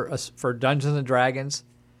spot for Dungeons & Dragons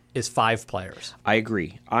is 5 players. I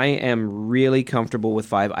agree. I am really comfortable with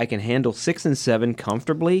 5. I can handle 6 and 7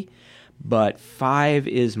 comfortably, but 5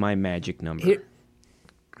 is my magic number.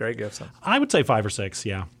 Greg Gibson. I would say 5 or 6,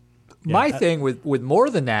 yeah. My thing with more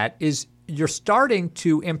than that is you're starting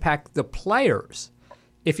to impact the players.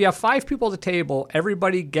 If you have 5 people at the table,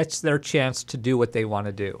 everybody gets their chance to do what they want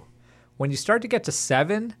to do. When you start to get to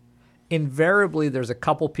 7, invariably there's a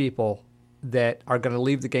couple people that are going to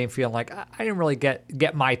leave the game feeling like, I didn't really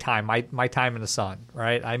get my time, my time in the sun,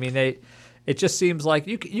 right? It just seems like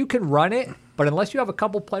you can run it, but unless you have a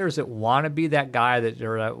couple players that want to be that guy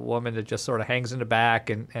or that woman that just sort of hangs in the back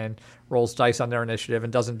and rolls dice on their initiative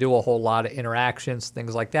and doesn't do a whole lot of interactions,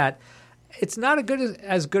 things like that, it's not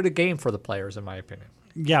as good a game for the players, in my opinion.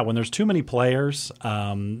 Yeah, when there's too many players,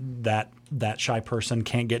 that shy person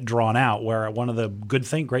can't get drawn out. Where one of the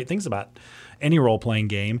great things about any role-playing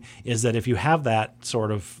game is that if you have that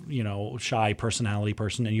sort of shy personality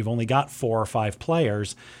person and you've only got 4 or 5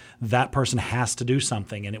 players, that person has to do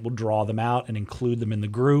something, and it will draw them out and include them in the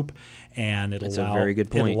group, and That's a very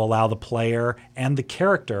good point. It'll allow the player and the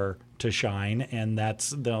character to shine, and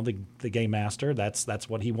that's the game master. That's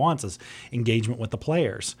what he wants is engagement with the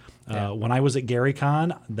players. When I was at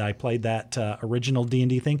GaryCon, I played that original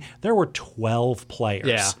D&D thing. There were 12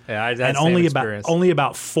 players, and only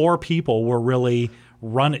about 4 people were really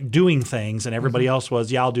doing things, and everybody else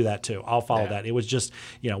was, I'll do that too. I'll follow that. It was just,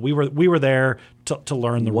 we were there to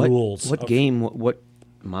learn the rules. What game? What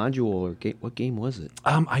module or what game was it?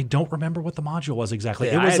 I don't remember what the module was exactly.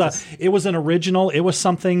 It was an original. It was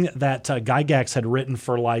something that Gygax had written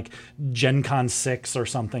for like Gen Con 6 or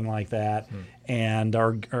something like that. And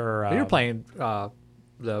you're playing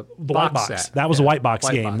the white box set. That was a white box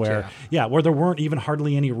game where there weren't even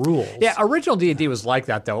hardly any rules. Yeah, original D&D was like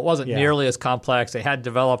that though. It wasn't nearly as complex. They hadn't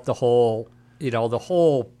developed the whole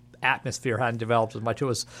atmosphere hadn't developed as much. It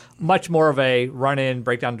was much more of a run in,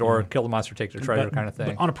 break down door, kill the monster, take the treasure kind of thing.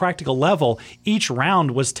 But on a practical level, each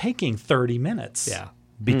round was taking 30 minutes. Yeah.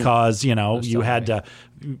 Because you had to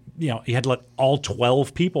let all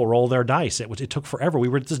 12 people roll their dice. It took forever. We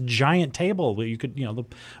were at this giant table where you could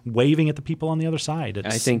waving at the people on the other side.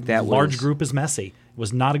 I think that large group is messy. It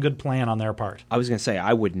was not a good plan on their part. I was going to say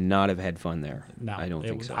I would not have had fun there. No, I don't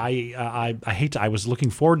think so. I hate to. I was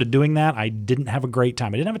looking forward to doing that. I didn't have a great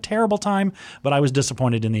time. I didn't have a terrible time, but I was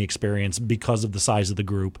disappointed in the experience because of the size of the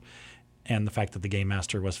group. And the fact that the game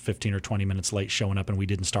master was 15 or 20 minutes late showing up and we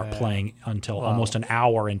didn't start playing until almost an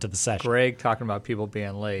hour into the session. Greg talking about people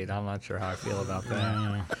being late. I'm not sure how I feel about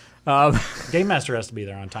that. Game master has to be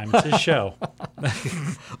there on time. It's his show.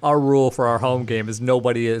 Our rule for our home game is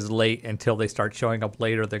nobody is late until they start showing up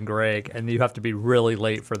later than Greg, and you have to be really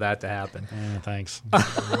late for that to happen. Thanks.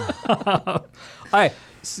 All right.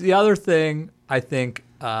 So the other thing, I think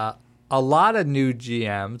a lot of new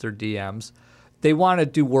GMs or DMs, they want to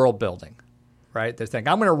do world building, right? They think,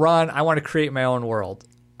 I'm going to run, I want to create my own world.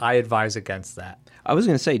 I advise against that. I was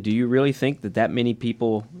going to say, do you really think that many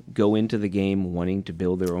people go into the game wanting to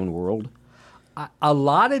build their own world? A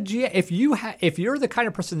lot of GM, if you're the kind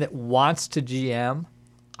of person that wants to GM,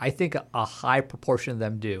 I think a high proportion of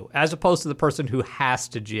them do, as opposed to the person who has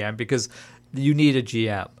to GM because you need a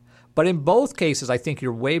GM. But in both cases, I think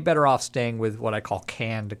you're way better off staying with what I call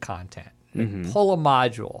canned content. Pull a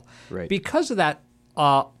module. Right. Because of that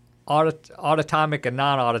autotomic and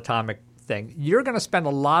non-autotomic thing, you're going to spend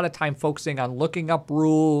a lot of time focusing on looking up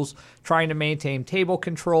rules, trying to maintain table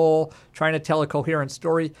control, trying to tell a coherent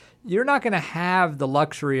story. You're not going to have the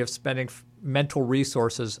luxury of spending mental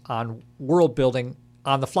resources on world building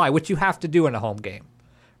on the fly, which you have to do in a home game,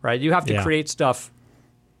 right? You have to create stuff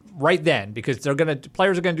right then because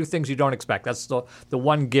players are going to do things you don't expect. That's the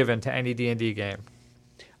one given to any D&D game.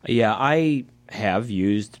 Yeah, I have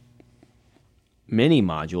used many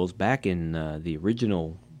modules back in the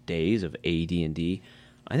original days of AD&D.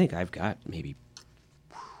 I think I've got maybe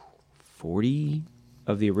 40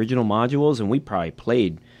 of the original modules, and we probably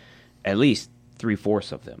played at least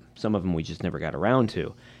 3/4 of them. Some of them we just never got around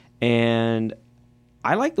to. And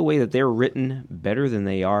I like the way that they're written better than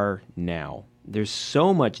they are now. There's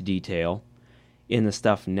so much detail in the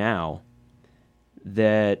stuff now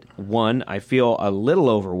that, one, I feel a little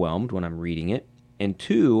overwhelmed when I'm reading it, and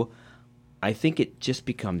two, I think it just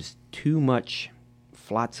becomes too much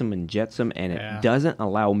flotsam and jetsam, and it doesn't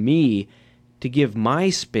allow me to give my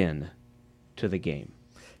spin to the game.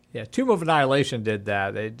 Yeah, Tomb of Annihilation did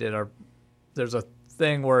that. There's a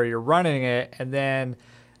thing where you're running it, and then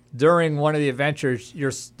during one of the adventures,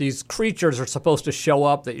 these creatures are supposed to show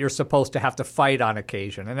up that you're supposed to have to fight on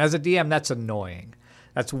occasion. And as a DM, that's annoying.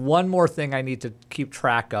 That's one more thing I need to keep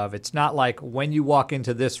track of. It's not like when you walk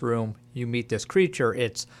into this room, you meet this creature.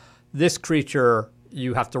 It's this creature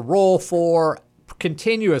you have to roll for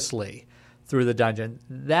continuously through the dungeon.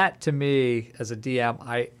 That, to me, as a DM,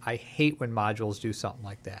 I hate when modules do something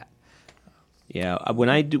like that. Yeah, when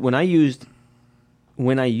I use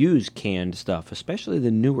canned stuff, especially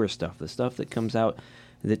the newer stuff, the stuff that comes out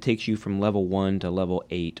that takes you from level 1 to level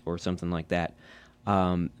 8 or something like that,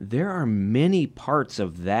 there are many parts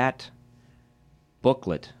of that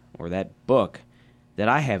booklet or that book that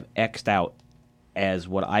I have X'd out as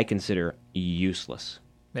what I consider useless.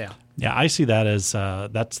 Yeah. Yeah, I see that as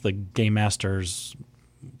that's the game master's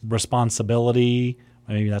responsibility.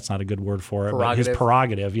 Maybe that's not a good word for it. But his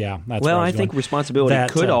prerogative, yeah. That's well, where I think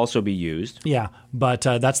responsibility could also be used. Yeah, but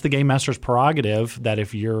that's the game master's prerogative that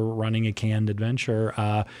if you're running a canned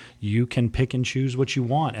adventure, you can pick and choose what you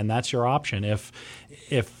want, and that's your option. If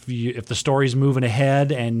the story's moving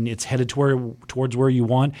ahead and it's headed towards where you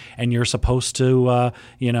want, and you're supposed to,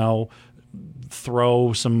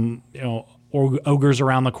 throw some, ogres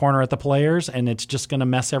around the corner at the players, and it's just going to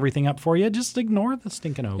mess everything up for you, just ignore the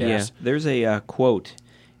stinking ogres. Yeah, there's a quote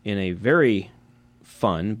in a very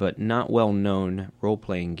fun but not well-known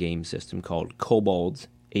role-playing game system called Kobolds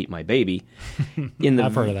Ate My Baby.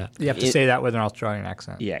 I've heard of that. You have to say that with an Australian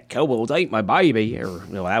accent. Yeah, Kobolds ate my baby.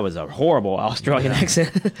 That was a horrible Australian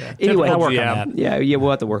accent. Anyway, I'll work on that. Yeah, we'll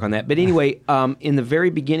have to work on that. But anyway, in the very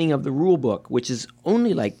beginning of the rule book, which is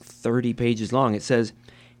only like 30 pages long, it says,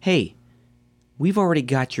 hey, we've already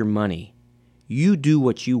got your money. You do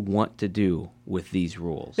what you want to do with these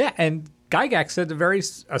rules. Yeah, and Gygax said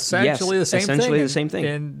essentially the same thing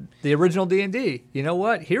in the original D&D. You know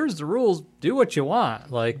what? Here's the rules. Do what you want.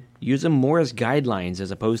 Use them more as guidelines as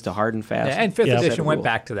opposed to hard and fast. Yeah, and 5th edition went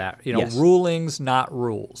back to that. Yes. Rulings, not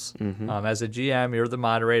rules. Mm-hmm. As a GM, you're the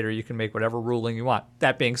moderator. You can make whatever ruling you want.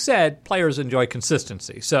 That being said, players enjoy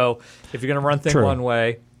consistency. So if you're going to run things one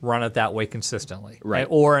way, run it that way consistently. Right.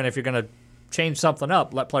 And if you're going to change something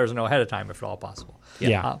up, let players know ahead of time if at all possible.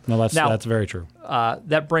 Yeah. That's very true.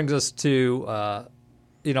 That brings us to,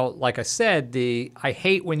 like I said, I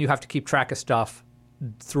hate when you have to keep track of stuff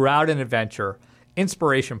throughout an adventure.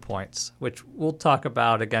 Inspiration points, which we'll talk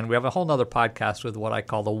about again. We have a whole other podcast with what I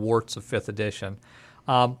call the warts of 5th edition.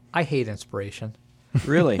 I hate inspiration.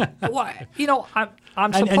 Really?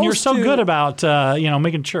 I'm supposed and you're so to, good about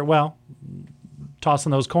making sure.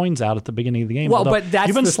 Tossing those coins out at the beginning of the game. Well, but that's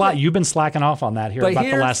you've been slacking off on that here about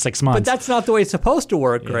the last 6 months. But that's not the way it's supposed to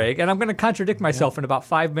work, Greg. And I'm going to contradict myself in about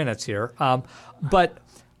 5 minutes here. But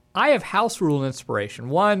I have house rule inspiration.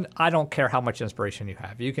 One, I don't care how much inspiration you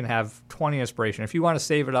have. You can have 20 inspiration. If you want to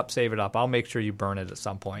save it up. I'll make sure you burn it at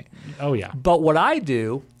some point. Oh, yeah. But what I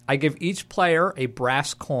do, I give each player a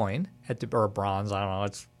brass coin, or bronze, I don't know,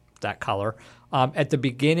 it's that color, at the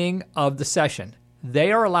beginning of the session.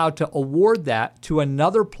 They are allowed to award that to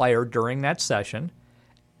another player during that session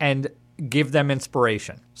and give them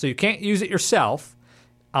inspiration. So you can't use it yourself.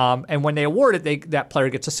 And when they award it, that player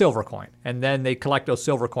gets a silver coin. And then they collect those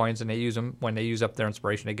silver coins and they use them when they use up their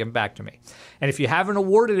inspiration. They give them back to me. And if you haven't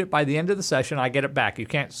awarded it by the end of the session, I get it back. You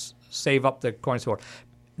can't save up the coins for it.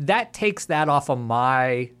 That takes that off of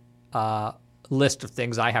my list of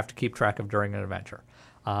things I have to keep track of during an adventure.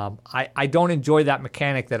 I don't enjoy that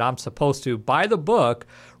mechanic that I'm supposed to, by the book,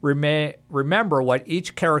 remember what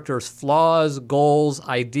each character's flaws, goals,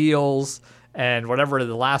 ideals, and whatever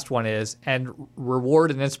the last one is, and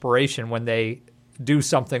reward an inspiration when they do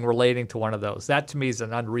something relating to one of those. That, to me, is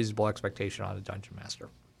an unreasonable expectation on a Dungeon Master.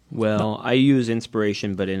 Well, I use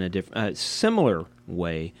inspiration, but in a similar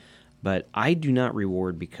way. But I do not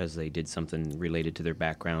reward because they did something related to their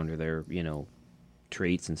background or their,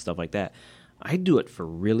 traits and stuff like that. I do it for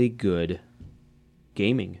really good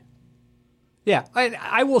gaming. Yeah,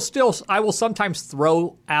 I will sometimes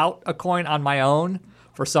throw out a coin on my own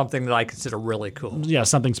for something that I consider really cool. Yeah,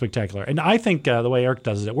 something spectacular. And I think the way Eric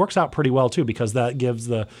does it works out pretty well, too, because that gives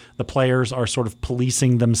the players are sort of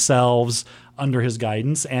policing themselves under his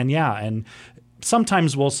guidance. And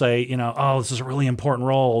sometimes we'll say, this is a really important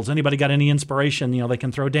role. Has anybody got any inspiration? They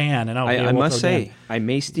can throw Dan. And I must say, I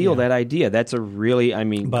may steal that idea. That's a really,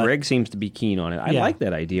 Greg seems to be keen on it. I like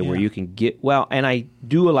that idea where you can and I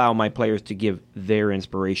do allow my players to give their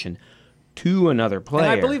inspiration to another player.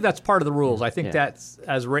 And I believe that's part of the rules. I think that's,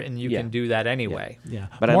 as written, you can do that anyway. Yeah.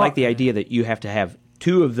 But I like the idea that you have to have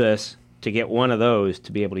two of this to get one of those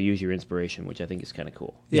to be able to use your inspiration, which I think is kind of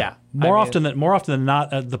cool. Yeah. More often than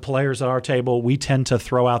not, the players at our table, we tend to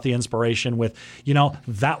throw out the inspiration with,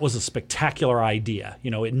 that was a spectacular idea.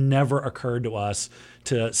 It never occurred to us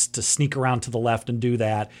to sneak around to the left and do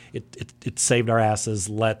that. It saved our asses.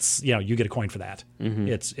 Let's, you get a coin for that. Mm-hmm.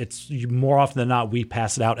 It's more often than not, we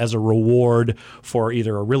pass it out as a reward for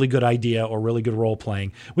either a really good idea or really good role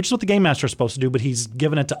playing, which is what the game master is supposed to do. But he's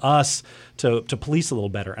given it to us to police a little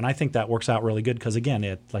better, and I think that works out really good because,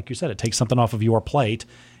 again, like you said, it takes something off of your plate,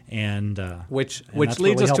 and which leads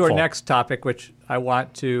really us to our next topic, which I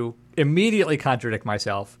want to immediately contradict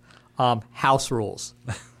myself: house rules.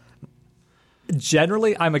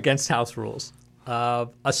 Generally, I'm against house rules,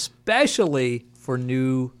 especially for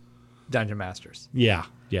new Dungeon Masters. Yeah,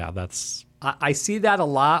 that's... I see that a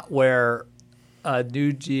lot where a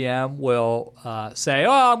new GM will say,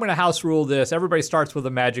 I'm going to house rule this. Everybody starts with a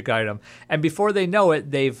magic item. And before they know it,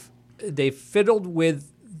 they've fiddled with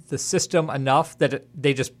the system enough that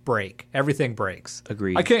they just break. Everything breaks.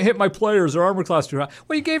 Agreed. I can't hit my players. Their armor class too high.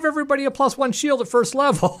 Well, you gave everybody a +1 shield at first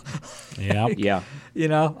level. Yeah. Yeah.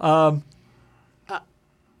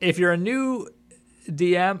 If you're a new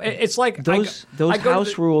DM, it's like those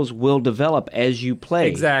house rules will develop as you play.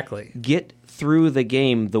 Exactly. Get through the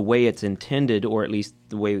game the way it's intended, or at least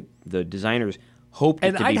the way the designers hoped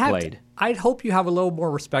it to be played. I'd hope you have a little more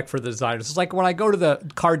respect for the designers. It's like when I go to the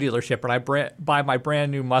car dealership and I buy my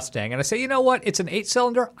brand new Mustang, and I say, you know what? It's an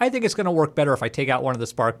 8-cylinder. I think it's going to work better if I take out one of the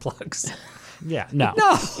spark plugs. Yeah, no.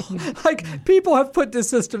 Like, people have put this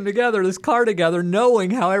system together, this car together,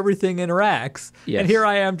 knowing how everything interacts. Yes. And here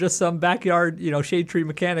I am, just some backyard, shade tree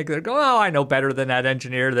mechanic that go, I know better than that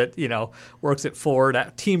engineer that, works at Ford,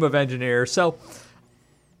 that team of engineers. So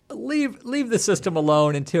leave the system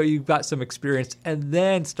alone until you've got some experience and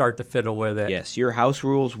then start to fiddle with it. Yes, your house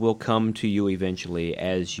rules will come to you eventually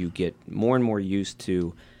as you get more and more used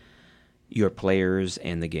to your players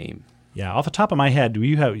and the game. Yeah, off the top of my head,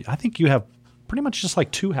 I think you have pretty much just like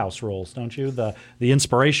 2 house rules, don't you? The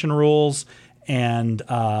inspiration rules and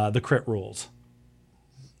the crit rules.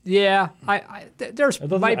 Yeah, there's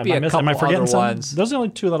might be a couple other ones. Those are the only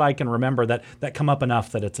 2 that I can remember that come up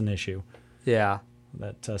enough that it's an issue. Yeah.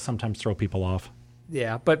 That sometimes throw people off.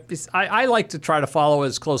 Yeah, but I like to try to follow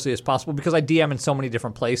as closely as possible because I DM in so many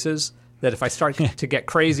different places that if I start to get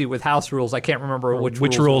crazy with house rules, I can't remember which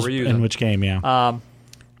rules we're using. In which game, yeah.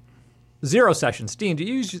 Zero sessions. Dean, do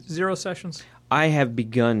you use zero sessions? I have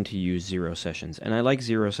begun to use zero sessions, and I like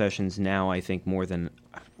zero sessions now, I think, more than,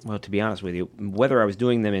 well, to be honest with you, whether I was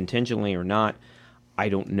doing them intentionally or not, I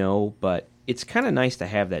don't know, but it's kind of nice to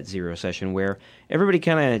have that zero session where everybody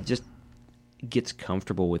kind of just gets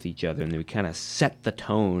comfortable with each other and we kind of set the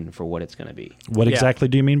tone for what it's going to be. What exactly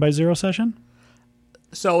do you mean by zero session?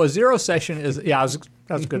 So a zero session is,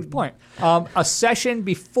 that's a good point. A session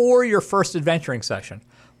before your first adventuring session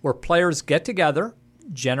where players get together,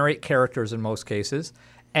 generate characters in most cases,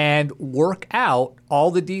 and work out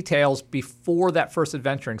all the details before that first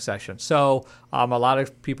adventuring session. So a lot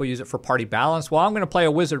of people use it for party balance. Well, I'm going to play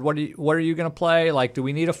a wizard. What are you going to play? Like, do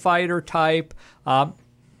we need a fighter type?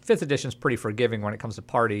 fifth edition is pretty forgiving when it comes to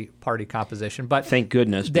party composition. But thank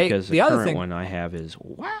goodness, because the other current thing, one I have is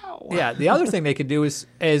wow. Yeah, the other thing they could do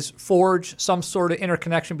is forge some sort of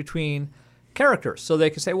interconnection between characters, so they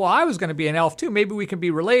can say, well, I was going to be an elf too. Maybe we can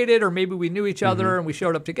be related, or maybe we knew each other and we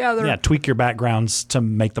showed up together. Yeah, tweak your backgrounds to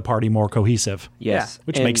make the party more cohesive. Yes,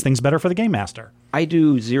 which and makes things better for the game master. I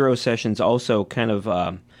do zero sessions also kind of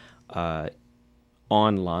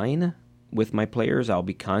online with my players. I'll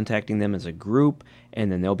be contacting them as a group,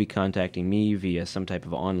 and then they'll be contacting me via some type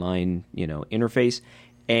of online, interface,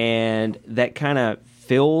 and that kind of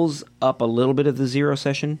fills up a little bit of the zero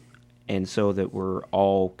session, and so that we're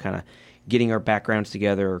all kind of getting our backgrounds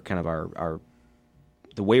together, kind of our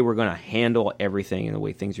the way we're going to handle everything and the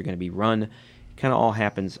way things are going to be run, kind of all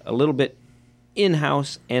happens a little bit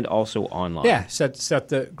in-house and also online. Yeah, set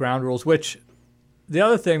the ground rules, which the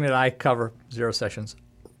other thing that I cover zero sessions,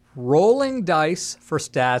 rolling dice for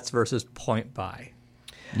stats versus point buy.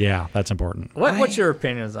 Yeah, that's important. What's your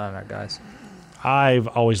opinions on that, guys? I've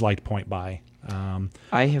always liked point buy.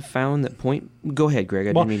 I have found that point. Go ahead, Greg.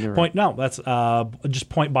 I didn't mean to. Point. No, that's just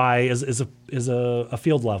point buy is a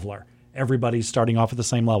field leveler. Everybody's starting off at the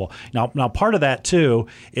same level. Now part of that too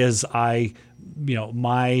is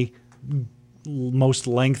my most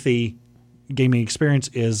lengthy gaming experience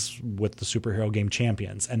is with the superhero game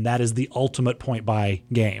Champions, and that is the ultimate point buy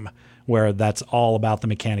game, where that's all about the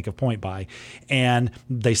mechanic of point buy, and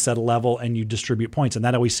they set a level and you distribute points, and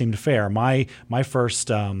that always seemed fair. My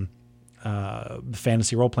first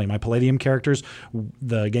fantasy role playing, my Palladium characters,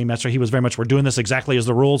 the game master, he was very much, we're doing this exactly as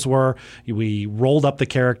the rules were. We rolled up the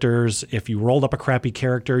characters. If you rolled up a crappy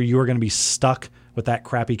character, you were going to be stuck with that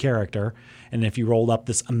crappy character. And if you rolled up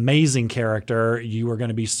this amazing character, you were going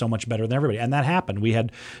to be so much better than everybody. And that happened. We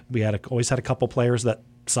always had a couple players that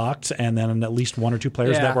sucked, and then at least one or two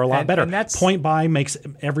players that were a lot better. And point buy makes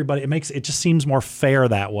everybody. It just seems more fair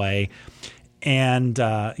that way. And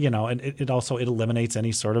and it also eliminates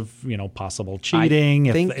any sort of possible cheating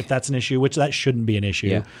if that's an issue, which that shouldn't be an issue.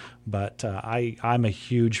 Yeah. But I'm a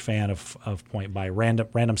huge fan of point buy.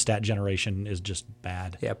 Random stat generation is just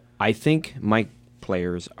bad. Yep. I think my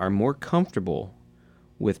players are more comfortable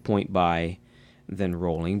with point buy than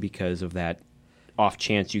rolling because of that off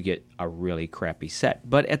chance you get a really crappy set.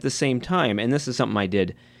 But at the same time, and this is something I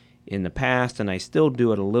did in the past, and I still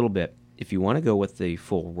do it a little bit. If you want to go with the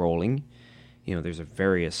full rolling, there's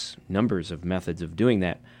various numbers of methods of doing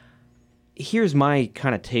that. Here's my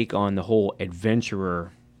kind of take on the whole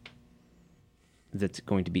adventurer that's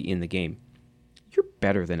going to be in the game. You're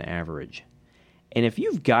better than average. And if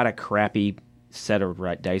you've got a crappy set of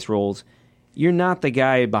dice rolls, you're not the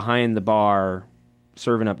guy behind the bar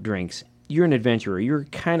serving up drinks. You're an adventurer. You're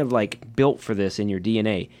kind of like built for this in your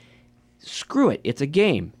DNA. Screw it. It's a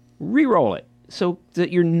game. Reroll it so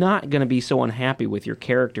that you're not going to be so unhappy with your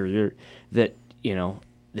character that you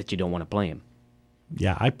don't want to play him.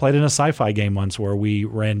 Yeah, I played in a sci-fi game once where we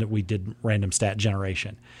did random stat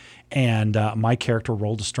generation, and my character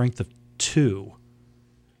rolled a strength of 2,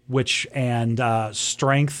 and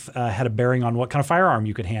strength had a bearing on what kind of firearm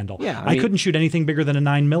you could handle. Yeah, I couldn't shoot anything bigger than a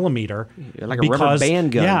 9mm. Like a rubber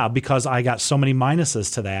band gun. Yeah, because I got so many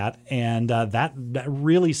minuses to that, and that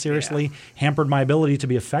really seriously hampered my ability to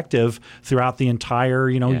be effective throughout the entire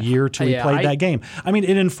year till we played that game. I mean,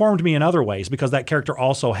 it informed me in other ways because that character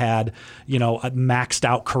also had a maxed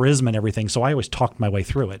out charisma and everything, so I always talked my way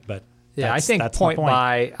through it. But I think that's point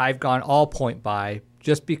buy, I've gone all point buy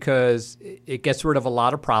just because it gets rid of a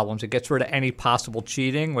lot of problems. It gets rid of any possible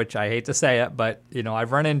cheating, which I hate to say it, but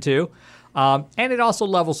I've run into. And it also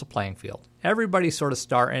levels the playing field. Everybody's sort of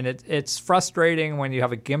starting. It's frustrating when you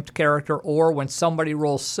have a gimped character or when somebody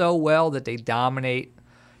rolls so well that they dominate.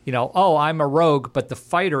 I'm a rogue, but the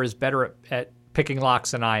fighter is better at picking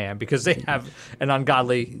locks than I am because they have an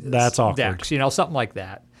ungodly That's awkward. dex, something like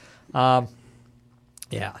that.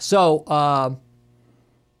 So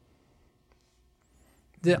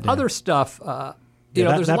other stuff, there's a lot of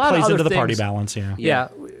other things. That plays into the party balance, Yeah,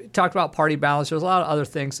 we talked about party balance. There's a lot of other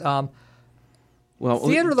things.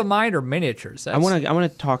 Theater of the Mind or miniatures. I want to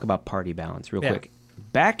talk about party balance real quick.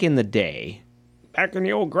 Back in the day, back in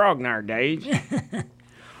the old Grognard days,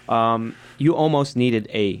 you almost needed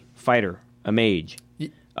a fighter, a mage,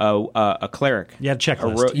 a cleric. You had a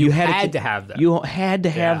checklist. You had to have them. You had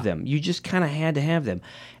to have them. You just kind of had to have them.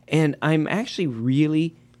 And I'm actually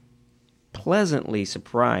really pleasantly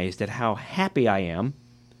surprised at how happy I am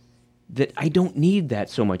that I don't need that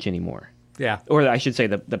so much anymore. Yeah. Or I should say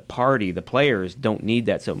the players don't need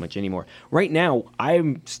that so much anymore. Right now,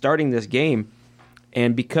 I'm starting this game,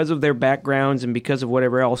 and because of their backgrounds and because of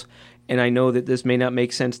whatever else, and I know that this may not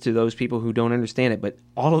make sense to those people who don't understand it, but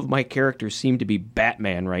all of my characters seem to be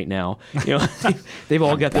Batman right now. You know, they've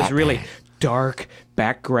all got this really dark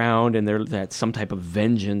background, and that's some type of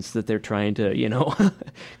vengeance that they're trying to,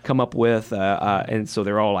 come up with, and so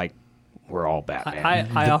they're all like, we're all Batman.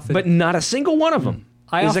 I often, but not a single one of them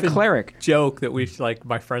is a cleric. Joke that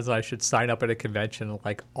my friends and I should sign up at a convention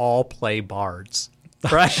and all play bards.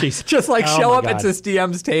 Right, just show up at this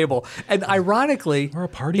DM's table, and ironically, we're a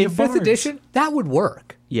party in of 5th bards. edition that would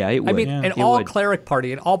work. Yeah, it would. I mean, an all would. cleric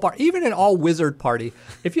party, an all bar, even an all wizard party.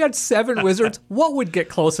 If you had 7 wizards, what would get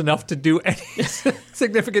close enough to do any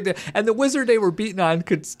significant? And the wizard they were beating on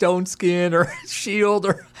could stone skin or shield,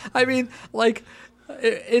 or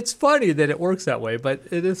it's funny that it works that way, but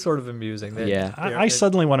it is sort of amusing. That I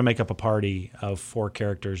suddenly want to make up a party of 4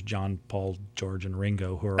 characters: John, Paul, George, and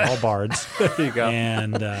Ringo, who are all bards. There you go.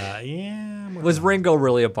 And Was Ringo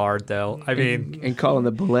really a bard, though? I mean, and calling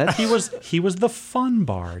the bullet. he was the fun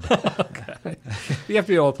bard. Okay. You have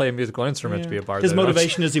to be able to play a musical instrument to be a bard. His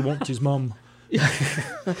motivation is he wants his mum.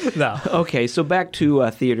 No. Okay, so back to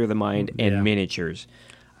Theater of the Mind and miniatures.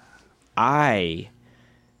 I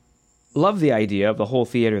love the idea of the whole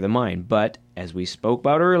Theater of the Mind, but as we spoke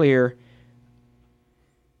about earlier,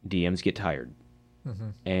 DMs get tired. Mm-hmm.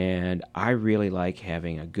 And I really like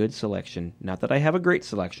having a good selection, not that I have a great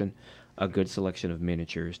selection, a good selection of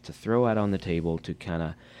miniatures to throw out on the table to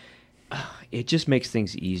kind of, it just makes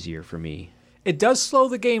things easier for me. It does slow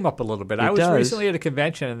the game up a little bit. I was does. recently at a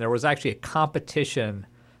convention, and there was actually a competition,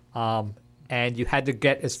 and you had to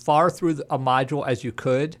get as far through a module as you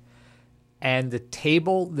could, and the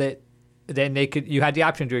table that then you had the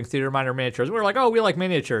option of doing Theater of the Mind or miniatures. We were like, we like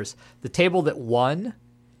miniatures. The table that won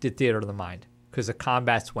did Theater of the Mind because the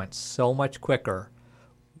combats went so much quicker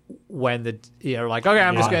when I'm just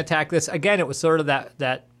going to attack this. Again, it was sort of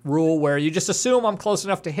that rule where you just assume I'm close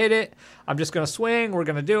enough to hit it. I'm just going to swing. We're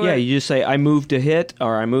going to do it. Yeah, you just say, I move to hit,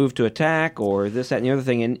 or I move to attack, or this, that, and the other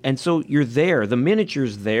thing. And so you're there. The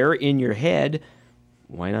miniature's there in your head.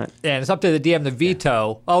 Why not? Yeah, and it's up to the DM to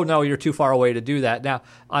veto. Oh, no, you're too far away to do that. Now,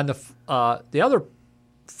 on the other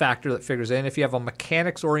factor that figures in, if you have a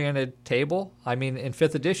mechanics-oriented table, I mean, in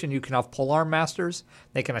 5th edition, you can have polearm masters.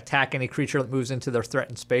 They can attack any creature that moves into their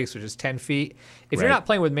threatened space, which is 10 feet. If you're not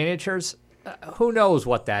playing with miniatures, who knows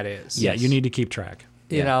what that is? Yeah, you need to keep track.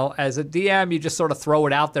 You know, as a DM, you just sort of throw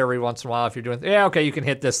it out there every once in a while. If you're doing, you can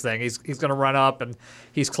hit this thing. He's going to run up, and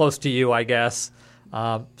he's close to you, I guess.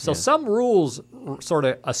 Some rules sort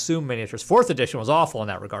of assume miniatures. 4th edition was awful in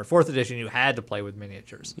that regard. 4th edition, you had to play with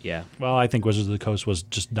miniatures. Yeah. Well, I think Wizards of the Coast was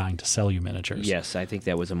just dying to sell you miniatures. Yes, I think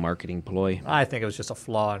that was a marketing ploy. I think it was just a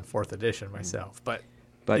flaw in 4th edition myself. But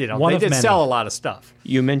But they did sell a lot of stuff.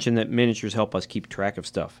 You mentioned that miniatures help us keep track of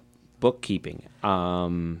stuff. Bookkeeping.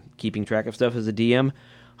 Keeping track of stuff as a DM.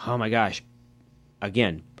 Oh my gosh.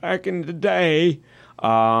 Again, back in the day,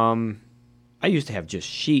 I used to have just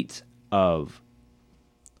sheets of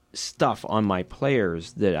stuff on my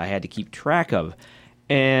players that I had to keep track of.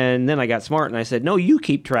 And then I got smart and I said, no, you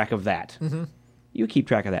keep track of that. Mm-hmm. You keep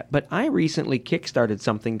track of that. But I recently kickstarted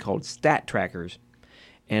something called Stat Trackers.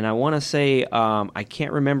 And I want to say, I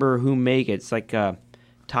can't remember who make it. It's like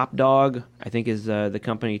Top Dog, I think is the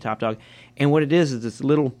company, Top Dog. And what it is this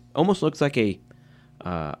little, almost looks like a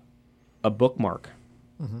bookmark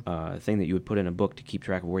thing that you would put in a book to keep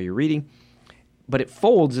track of where you're reading. But it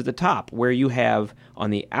folds at the top where you have on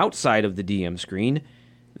the outside of the DM screen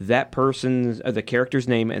that person's, the character's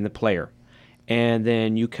name and the player. And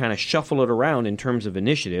then you kind of shuffle it around in terms of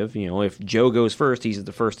initiative. You know, if Joe goes first, he's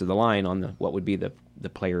the first of the line on what would be the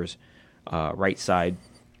player's right side,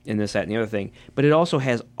 and this, that, and the other thing. But it also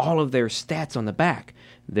has all of their stats on the back.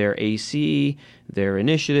 Their AC, their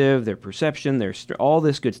initiative, their perception, their all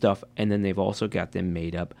this good stuff. And then they've also got them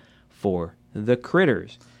made up for the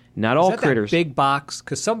critters. Not all critters. That big box?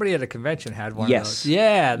 Because somebody at a convention had one Yes. of those.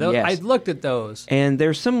 Yeah, Yes. I looked at those. And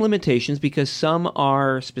there's some limitations because some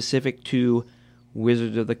are specific to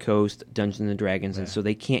Wizards of the Coast, Dungeons and Dragons, and so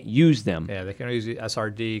they can't use them. Yeah, they can use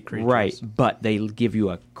SRD creatures. Right, but they give you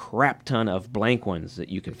a crap ton of blank ones that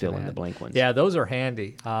you can fill in the blank ones. Yeah, those are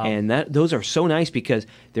handy. And those are so nice because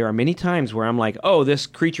there are many times where I'm like, oh, this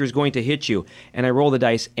creature is going to hit you, and I roll the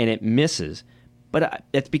dice and it misses. But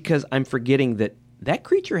it's because I'm forgetting that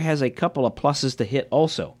creature has a couple of pluses to hit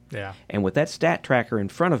also. Yeah. And with that stat tracker in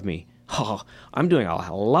front of me, I'm doing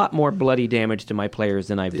a lot more bloody damage to my players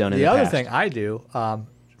than I've done in the past. The other thing I do,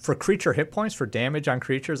 for creature hit points, for damage on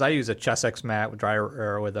creatures, I use a Chessex mat with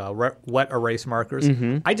wet erase markers.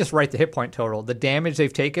 Mm-hmm. I just write the hit point total, the damage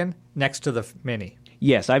they've taken next to the mini.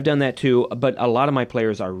 Yes, I've done that too, but a lot of my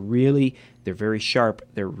players they're very sharp.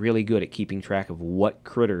 They're really good at keeping track of what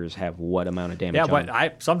critters have what amount of damage Yeah, on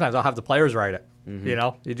but sometimes I'll have the players write it. You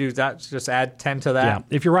know, you do that, just add 10 to that. Yeah,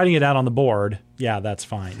 if you're writing it out on the board, yeah, that's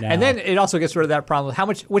fine. Now, And then it also gets rid of that problem.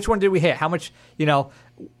 Which one did we hit? How much,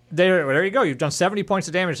 there you go. You've done 70 points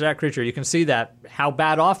of damage to that creature. You can see that. How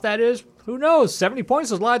bad off that is? Who knows? 70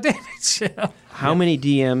 points is a lot of damage. How many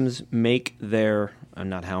DMs make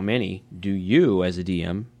not how many, do you as a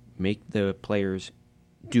DM make the players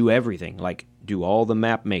do everything? Like do all the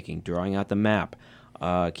map making, drawing out the map,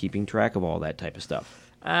 keeping track of all that type of stuff?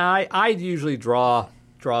 I usually draw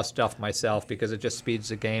stuff myself because it just speeds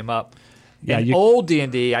the game up. Yeah, In old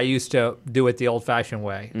D&D, I used to do it the old-fashioned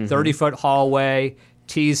way. 30-foot hallway,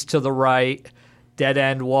 T's to the right,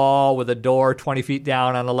 dead-end wall with a door 20 feet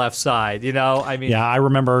down on the left side. Yeah, I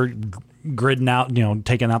remember gridding out,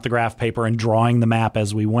 taking out the graph paper and drawing the map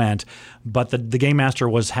as we went. But the game master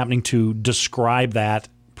was happening to describe that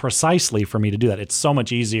precisely for me to do that. It's so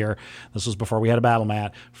much easier. This was before we had a battle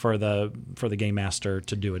mat for the game master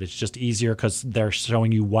to do it. It's just easier because they're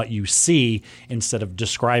showing you what you see instead of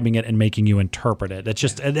describing it and making you interpret it.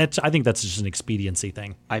 I think that's just an expediency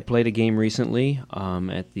thing. I played a game recently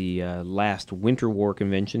at the last Winter War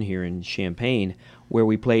convention here in Champaign where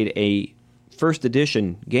we played a first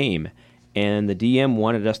edition game, and the DM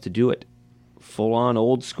wanted us to do it full on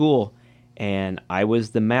old school, and I was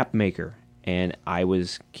the map maker. And I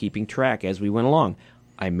was keeping track as we went along.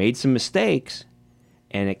 I made some mistakes,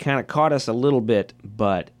 and it kind of caught us a little bit,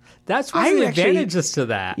 but that's one of the advantages to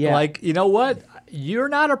that. Yeah. Like, you know what? You're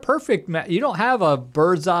not a perfect you don't have a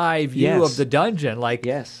bird's eye view of the dungeon. Like,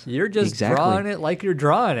 you're just drawing it like you're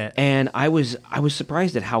drawing it. And I was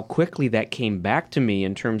surprised at how quickly that came back to me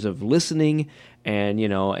in terms of listening and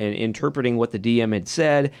and interpreting what the DM had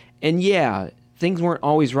said. And things weren't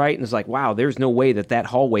always right, and it's like, wow, there's no way that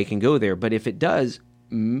hallway can go there. But if it does,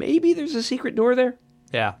 maybe there's a secret door there.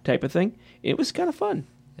 Yeah, type of thing. It was kind of fun.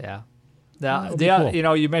 Yeah. Now, cool.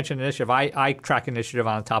 You mentioned initiative. I track initiative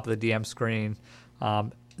on the top of the DM screen.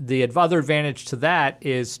 The other advantage to that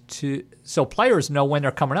is so players know when they're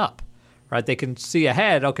coming up, right? They can see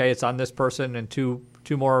ahead. Okay, it's on this person and two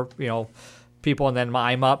more, people, and then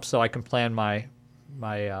I'm up, so I can plan my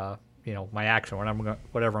action,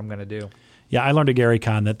 whatever I'm going to do. Yeah, I learned at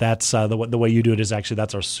GaryCon that's the way you do it is actually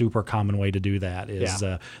that's a super common way to do that is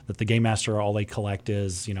that the game master, all they collect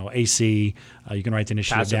is AC. You can write the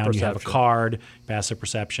initiative Passive down. perception. You have a card, passive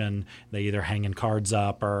perception. They either hanging cards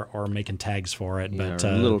up or making tags for it. But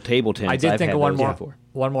little table tents. I did think of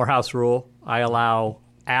one more house rule. I allow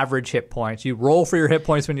average hit points. You roll for your hit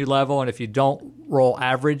points when you level, and if you don't roll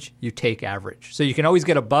average, you take average. So you can always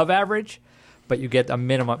get above average, but you get a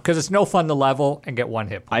minimum because it's no fun to level and get one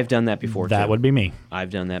hit point. I've done that before, too. That would be me. I've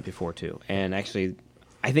done that before, too. And actually,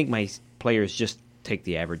 I think my players just take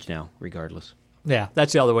the average now, regardless. Yeah,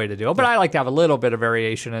 that's the other way to do it. But I like to have a little bit of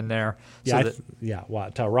variation in there. Yeah,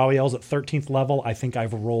 Rawiel's at 13th level. I think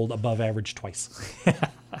I've rolled above average twice.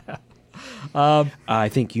 I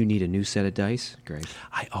think you need a new set of dice, Greg.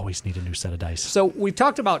 I always need a new set of dice. So we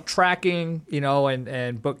talked about tracking,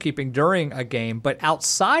 and bookkeeping during a game, but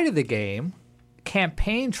outside of the game,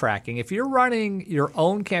 campaign tracking. If you're running your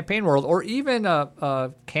own campaign world or even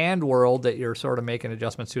a canned world that you're sort of making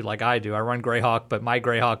adjustments to, like I do. I run Greyhawk, but my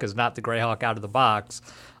Greyhawk is not the Greyhawk out of the box.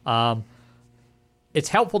 It's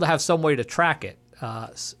helpful to have some way to track it.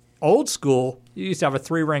 Old school, you used to have a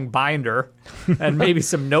 3-ring binder and maybe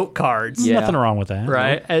some note cards. Yeah. Nothing wrong with that.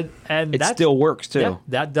 Right. And it still works, too. Yeah,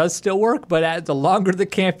 that does still work, but the longer the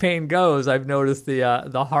campaign goes, I've noticed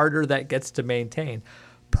the harder that gets to maintain.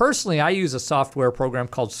 Personally, I use a software program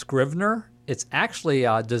called Scrivener. It's actually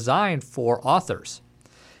designed for authors,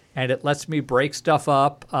 and it lets me break stuff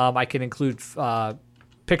up. I can include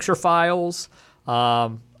picture files.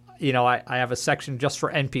 I have a section just for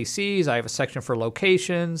NPCs. I have a section for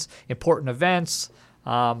locations, important events.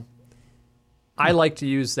 I like to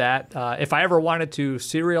use that. If I ever wanted to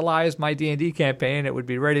serialize my D&D campaign, it would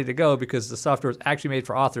be ready to go because the software is actually made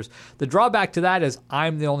for authors. The drawback to that is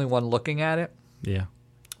I'm the only one looking at it. Yeah.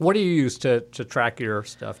 What do you use to track your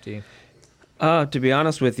stuff, Dean? To be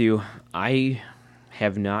honest with you, I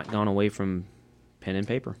have not gone away from pen and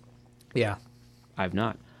paper. Yeah. I've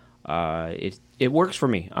not. It works for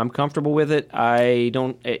me. I'm comfortable with it. I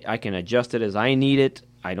can adjust it as I need it.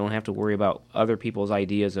 I don't have to worry about other people's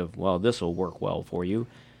ideas of, well, this will work well for you.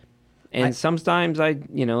 And sometimes a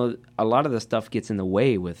lot of the stuff gets in the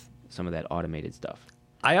way with some of that automated stuff.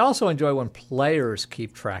 I also enjoy when players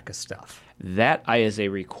keep track of stuff. That is a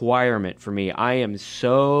requirement for me. I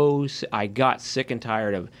got sick and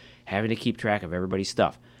tired of having to keep track of everybody's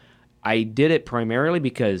stuff. I did it primarily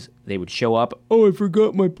because they would show up. Oh, I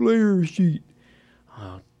forgot my player sheet.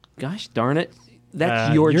 Oh, gosh darn it.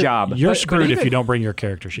 That's your job. You're screwed if you don't bring your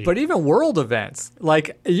character sheet. But even world events,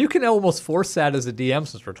 like you can almost force that as a DM,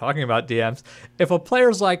 since we're talking about DMs. If a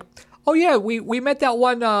player's like, "Oh yeah, we met that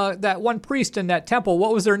one priest in that temple.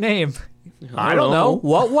 What was their name?" I don't know.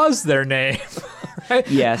 What was their name? Right?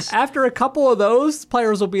 Yes. After a couple of those,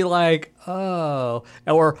 players will be like, "Oh,"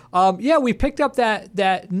 or "Yeah, we picked up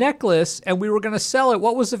that necklace and we were going to sell it.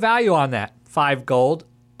 What was the value on that? 5 gold.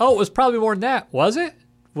 Oh, it was probably more than that. Was it?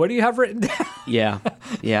 What do you have written down?" Yeah.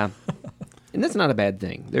 And that's not a bad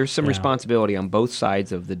thing. There's some responsibility on both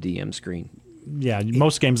sides of the DM screen. Yeah,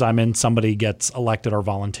 most games I'm in, somebody gets elected or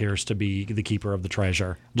volunteers to be the keeper of the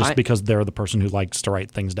treasure, just because they're the person who likes to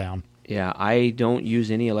write things down. Yeah, I don't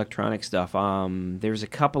use any electronic stuff. There's a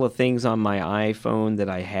couple of things on my iPhone that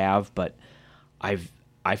I have, but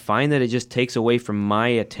I find that it just takes away from my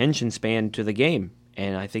attention span to the game,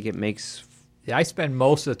 and I think it makes... Yeah, I spend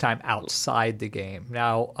most of the time outside the game.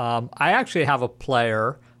 Now, I actually have a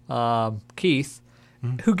player, Keith,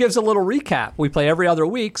 who gives a little recap. We play every other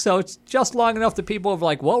week, so it's just long enough that people are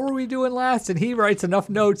like, what were we doing last? And he writes enough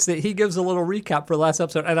notes that he gives a little recap for the last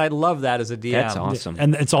episode, and I love that as a DM. That's awesome.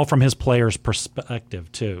 And it's all from his player's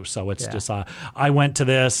perspective, too. So it's just, I went to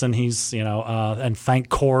this, and he's, and thank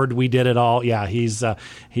Cord, we did it all. Yeah,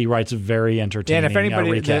 he writes very entertaining and if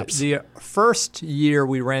anybody, recaps. The first year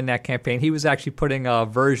we ran that campaign, he was actually putting a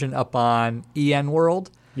version up on EN World.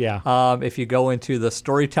 Yeah. If you go into the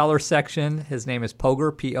storyteller section, his name is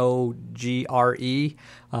Pogre, Pogre,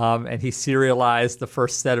 and he serialized the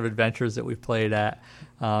first set of adventures that we played at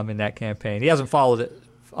in that campaign. He hasn't followed it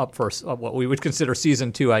up for what we would consider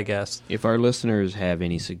season 2, I guess. If our listeners have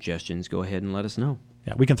any suggestions, go ahead and let us know.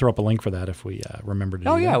 Yeah, we can throw up a link for that if we remember to do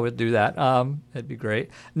that. Oh, yeah, we'll do that. That'd be great.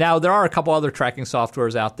 Now, there are a couple other tracking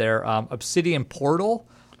softwares out there. Obsidian Portal.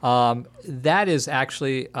 That is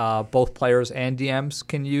actually both players and DMs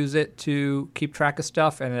can use it to keep track of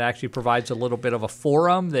stuff, and it actually provides a little bit of a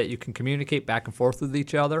forum that you can communicate back and forth with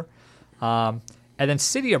each other. And then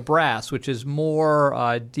City of Brass, which is more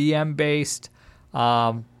DM-based,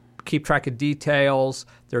 keep track of details.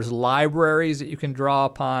 There's libraries that you can draw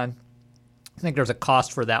upon. I think there's a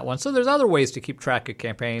cost for that one. So there's other ways to keep track of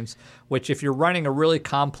campaigns, which if you're running a really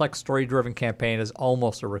complex story-driven campaign is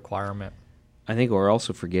almost a requirement. I think we're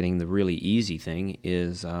also forgetting the really easy thing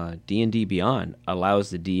is D&D Beyond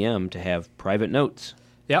allows the DM to have private notes.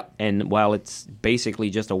 Yep. And while it's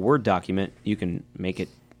basically just a Word document, you can make it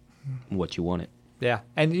what you want it. Yeah,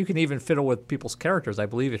 and you can even fiddle with people's characters, I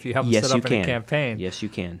believe, if you have them set up in a campaign. Yes, you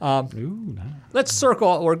can. Let's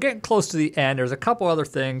circle. We're getting close to the end. There's a couple other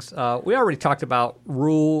things. We already talked about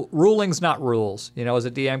rulings, not rules. As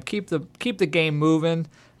a DM, keep the game moving.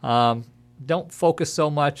 Don't focus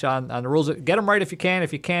so much on the rules. Get them right if you can.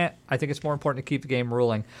 If you can't, I think it's more important to keep the game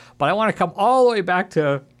ruling. But I want to come all the way back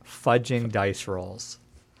to fudging dice rolls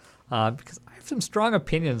because I have some strong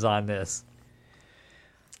opinions on this.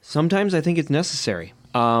 Sometimes I think it's necessary.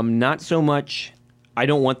 Not so much, I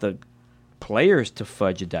don't want the players to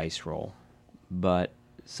fudge a dice roll, but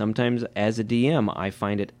sometimes as a DM, I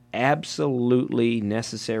find it absolutely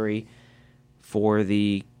necessary for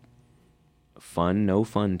the fun, no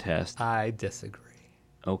fun test. I disagree.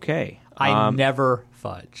 Okay. I never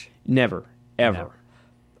fudge. Never. Ever.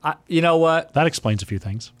 Never. You know what? That explains a few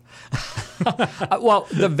things. Well,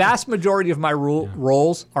 the vast majority of my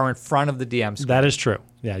rolls are in front of the DM screen. That is true.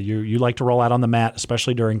 Yeah, you like to roll out on the mat,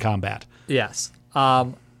 especially during combat. Yes.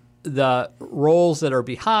 The rolls that are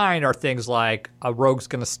behind are things like a rogue's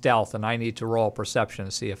going to stealth, and I need to roll perception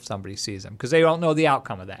to see if somebody sees him, because they don't know the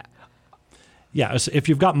outcome of that. Yeah, so if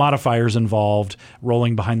you've got modifiers involved,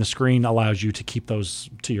 rolling behind the screen allows you to keep those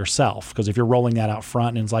to yourself. Because if you're rolling that out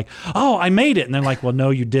front and it's like, oh, I made it. And they're like, well,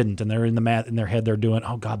 no, you didn't. And they're in their head, they're doing,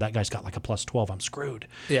 oh, God, that guy's got like a plus 12. I'm screwed.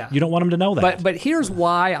 Yeah. You don't want them to know that. But here's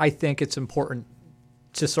why I think it's important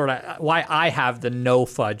to why I have the no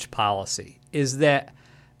fudge policy is that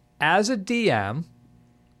as a DM,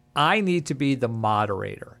 I need to be the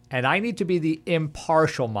moderator, and I need to be the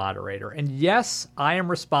impartial moderator. And yes, I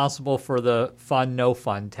am responsible for the fun, no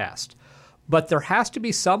fun test, but there has to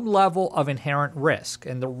be some level of inherent risk.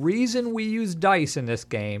 And the reason we use dice in this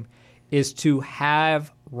game is to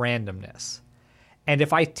have randomness. And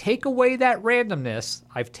if I take away that randomness,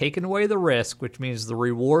 I've taken away the risk, which means the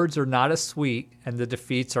rewards are not as sweet and the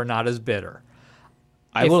defeats are not as bitter.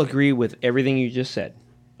 I will agree with everything you just said.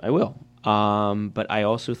 I will. But I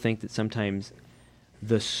also think that sometimes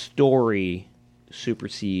the story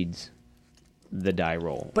supersedes the die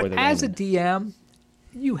roll. But or the as a random.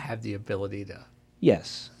 DM, you have the ability to.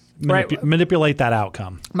 Yes. manipulate that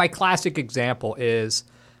outcome. My classic example is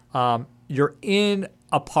you're in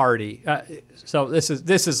a party. So this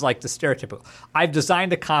is like the stereotypical. I've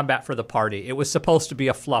designed a combat for the party. It was supposed to be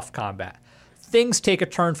a fluff combat. Things take a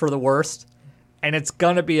turn for the worst, and it's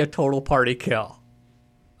going to be a total party kill.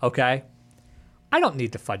 Okay? I don't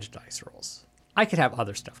need to fudge dice rolls. I could have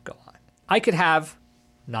other stuff go on. I could have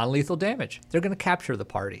non-lethal damage. They're going to capture the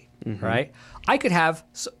party, right? I could have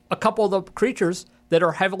a couple of the creatures that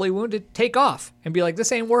are heavily wounded take off and be like,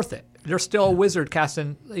 this ain't worth it. They're still a wizard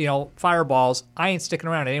casting, fireballs. I ain't sticking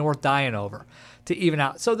around. It ain't worth dying over to even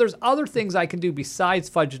out. So there's other things I can do besides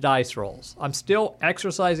fudge dice rolls. I'm still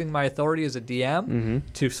exercising my authority as a DM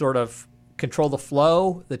to sort of control the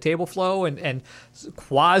flow, the table flow, and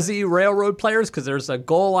quasi-railroad players because there's a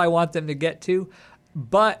goal I want them to get to.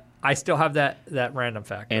 But I still have that random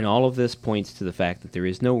factor. And all of this points to the fact that there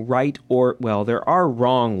is no right there are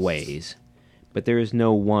wrong ways, but there is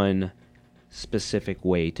no one specific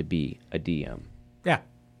way to be a DM. Yeah.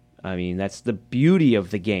 I mean, that's the beauty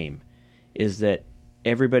of the game, is that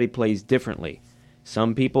everybody plays differently.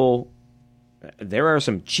 Some people, there are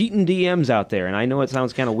some cheating DMs out there, and I know it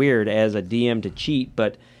sounds kind of weird as a DM to cheat,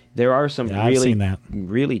 but there are some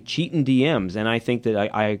really cheating DMs, and I think that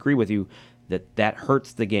I agree with you that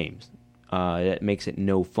hurts the games. That makes it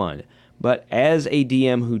no fun. But as a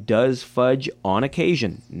DM who does fudge on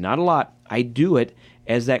occasion, not a lot, I do it,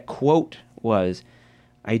 as that quote was,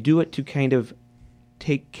 I do it to kind of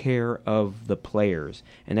take care of the players.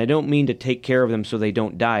 And I don't mean to take care of them so they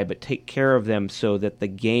don't die, but take care of them so that the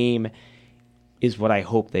game is what I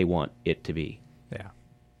hope they want it to be. Yeah.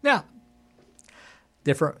 Yeah.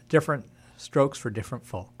 Different strokes for different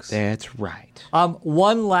folks. That's right.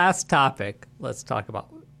 One last topic. Let's talk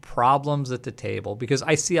about problems at the table, because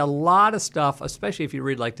I see a lot of stuff, especially if you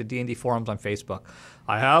read like the D&D forums on Facebook.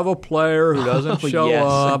 I have a player who doesn't show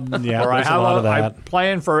up, yeah, or I have a lot of that. I'm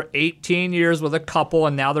playing for 18 years with a couple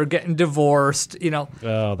and now they're getting divorced.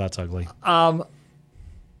 Oh, that's ugly.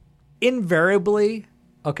 Invariably,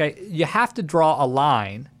 okay, you have to draw a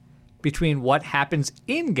line between what happens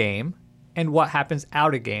in game and what happens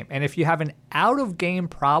out of game. And if you have an out of game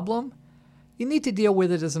problem, you need to deal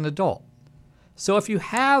with it as an adult. So if you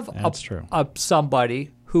have somebody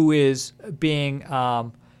who is being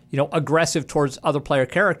aggressive towards other player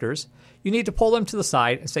characters, you need to pull them to the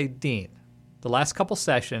side and say, Dean, the last couple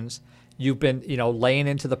sessions you've been laying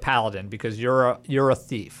into the paladin because you're a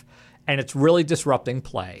thief, and it's really disrupting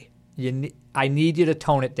play. I need you to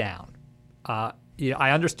tone it down. I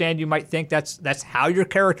understand you might think that's how your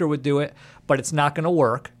character would do it, but it's not going to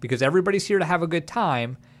work because everybody's here to have a good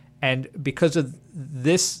time. And because of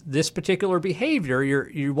this particular behavior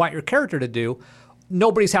you want your character to do,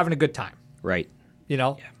 nobody's having a good time. Right.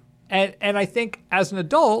 Yeah. And I think as an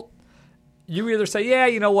adult, you either say, yeah,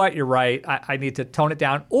 you know what, you're right, I need to tone it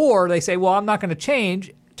down, or they say, well, I'm not going to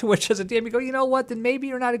change, to which as a DM you go, you know what, then maybe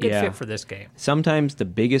you're not a good fit for this game. Sometimes the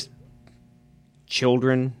biggest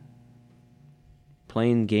children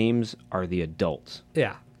playing games are the adults.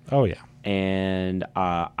 Yeah. Oh, yeah. And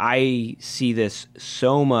I see this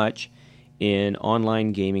so much in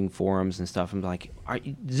online gaming forums and stuff. I'm like,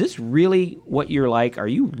 is this really what you're like? Are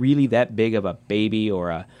you really that big of a baby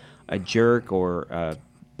or a jerk or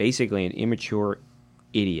basically an immature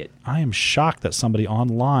idiot? I am shocked that somebody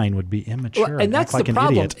online would be immature and that's act like the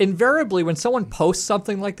problem. Idiot. Invariably, when someone posts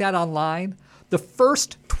something like that online, the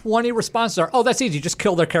first 20 responses are, oh, that's easy, just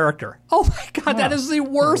kill their character. Oh my God, that is the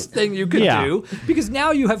worst thing you could do, because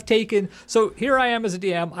now you have taken, so here I am as a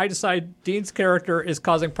DM, I decide Dean's character is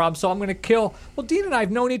causing problems, so I'm going to kill. Well, Dean and I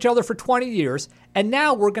have known each other for 20 years, and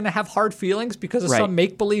now we're going to have hard feelings because of some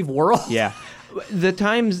make-believe world? Yeah. The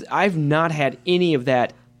times I've not had any of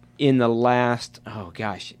that in the last,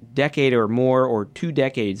 decade or more, or 2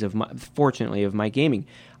 decades of fortunately, of my gaming.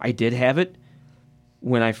 I did have it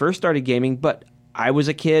when I first started gaming, but I was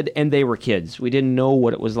a kid and they were kids. We didn't know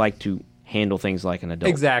what it was like to handle things like an adult.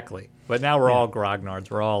 Exactly. But now we're all grognards.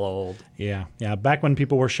 We're all old. Yeah. Yeah. Back when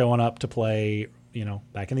people were showing up to play,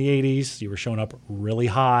 back in the 80s, you were showing up really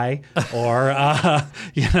high or,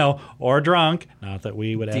 or drunk. Not that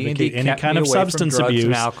we would advocate any kind of substance abuse.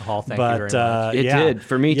 And alcohol, but it did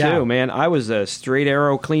for me too, man. I was a straight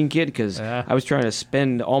arrow clean kid because I was trying to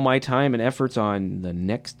spend all my time and efforts on the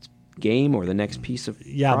next game or the next piece of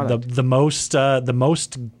product. the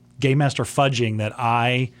most Game Master fudging that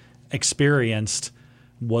I experienced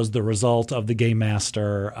was the result of the Game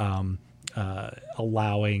Master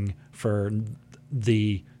allowing for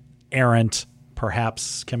the errant,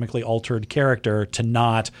 perhaps chemically altered character to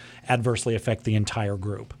not adversely affect the entire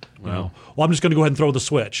group. Well, I'm just going to go ahead and throw the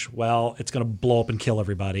switch. Well, it's going to blow up and kill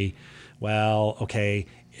everybody. Well, okay,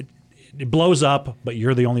 it it blows up, but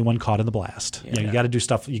you're the only one caught in the blast. You know, you got to do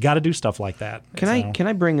stuff. You got to do stuff like that. Can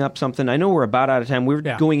I bring up something? I know we're about out of time. We're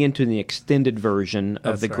going into the extended version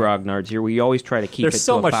of the Grognards here. We always try to keep it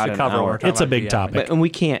so to much about to an cover. hour. It's a big topic, and we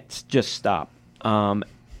can't just stop. And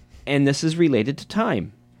this is related to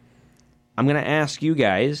time. I'm going to ask you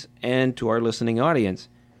guys and to our listening audience,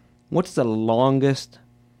 what's the longest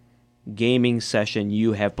gaming session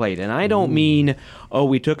you have played? And I don't mean,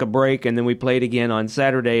 we took a break and then we played again on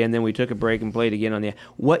Saturday and then we took a break and played again on the...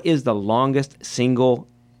 What is the longest single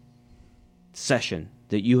session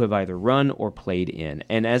that you have either run or played in?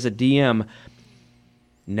 And as a DM,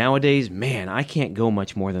 nowadays, man, I can't go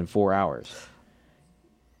much more than 4 hours.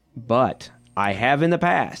 But I have in the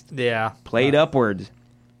past played upwards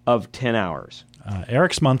of 10 hours.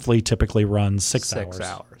 Eric's monthly typically runs 6 hours. 6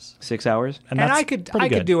 hours. 6 hours? And I could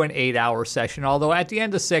do an 8-hour session, although at the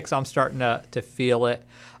end of 6, I'm starting to feel it.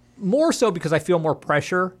 More so because I feel more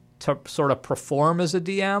pressure to sort of perform as a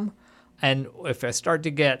DM. And if I start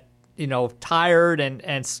to get, tired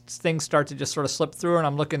and things start to just sort of slip through and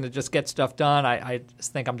I'm looking to just get stuff done, I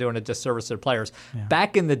just think I'm doing a disservice to the players. Yeah.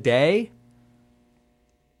 Back in the day,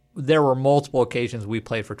 there were multiple occasions we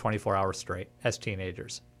played for 24 hours straight as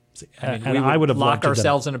teenagers. I would have lock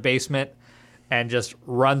ourselves in a basement and just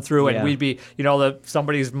run through, and we'd be,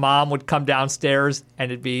 somebody's mom would come downstairs,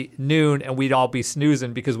 and it'd be noon, and we'd all be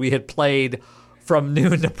snoozing because we had played from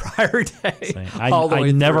noon the prior day.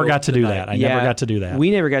 I never got to do that. I never got to do that.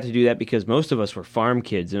 We never got to do that because most of us were farm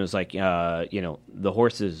kids, and it was like, the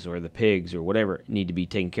horses or the pigs or whatever need to be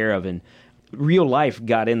taken care of, and real life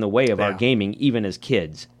got in the way of our gaming, even as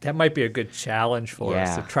kids. That might be a good challenge for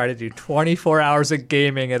us to try to do 24 hours of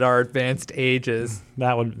gaming at our advanced ages.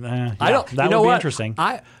 That would, that would be interesting.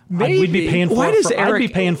 We'd be paying for it. I'd be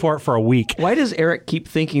paying for it for a week. Why does Eric keep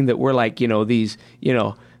thinking that we're like, these,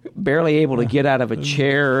 barely able to get out of a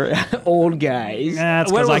chair old guys?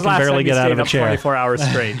 That's because I can barely get out of a chair. 24 hours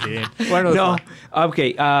straight, Gene.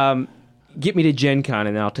 Okay. Get me to Gen Con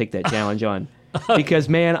and I'll take that challenge on. Because,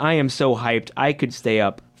 man, I am so hyped. I could stay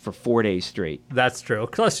up for 4 days straight. That's true.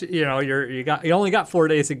 Plus, you only got 4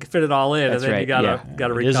 days to fit it all in, and then you gotta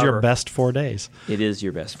recover. It is your best 4 days. It is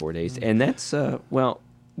your best 4 days, and that's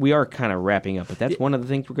we are kind of wrapping up, but that's one of the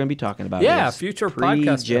things we're going to be talking about. Future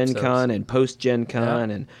podcast Gen Con and post Gen Con,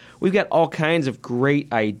 and we've got all kinds of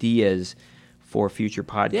great ideas for future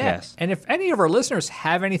podcasts. Yeah. And if any of our listeners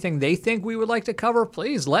have anything they think we would like to cover,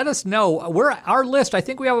 please let us know. Our list, I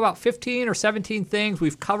think we have about 15 or 17 things.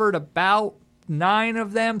 We've covered about 9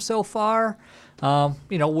 of them so far.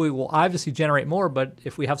 We will obviously generate more, but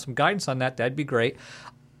if we have some guidance on that, that'd be great.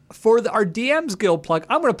 For our DMs Guild plug,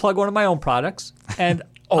 I'm going to plug one of my own products, and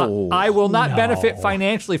I will not benefit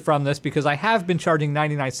financially from this because I have been charging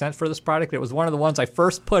 99 cents for this product. It was one of the ones I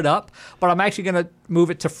first put up, but I'm actually going to move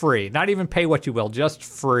it to free. Not even pay what you will, just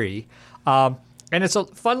free. And it's a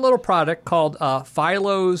fun little product called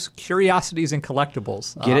Philo's Curiosities and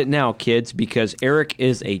Collectibles. Get it now, kids, because Eric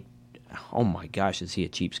is oh my gosh, is he a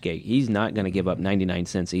cheapskate? He's not going to give up 99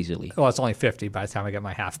 cents easily. Well, it's only 50 by the time I get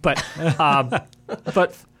my half. But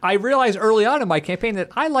but I realized early on in my campaign that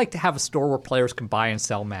I like to have a store where players can buy and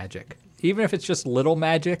sell magic, even if it's just little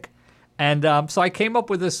magic. And so I came up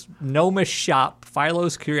with this gnomish shop,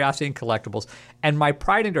 Philo's Curiosity and Collectibles. And my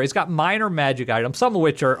pride and joy, it's got minor magic items, some of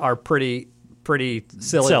which are pretty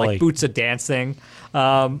silly, like boots of dancing,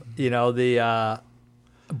 the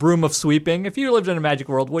broom of sweeping. If you lived in a magic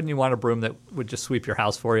world, wouldn't you want a broom that would just sweep your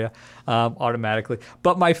house for you automatically?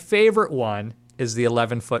 But my favorite one is the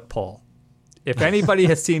 11-foot pole. If anybody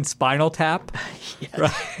has seen Spinal Tap,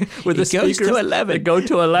 right, with the speakers that go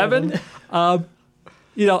to 11, and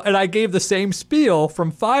I gave the same spiel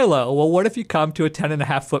from Philo. Well, what if you come to a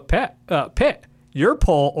 10.5-foot pit? Your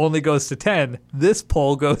pole only goes to 10. This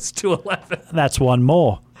pole goes to 11. That's one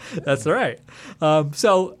more. That's right.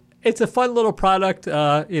 So it's a fun little product.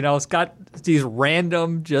 It's got these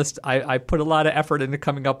random, I put a lot of effort into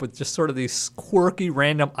coming up with just sort of these quirky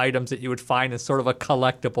random items that you would find in sort of a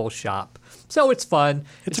collectible shop. So it's fun.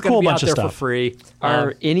 It's a going cool to be bunch out of there stuff. for free.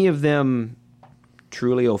 Are any of them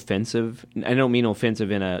truly offensive? I don't mean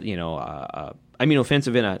offensive in I mean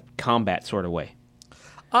offensive in a combat sort of way.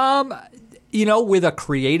 With a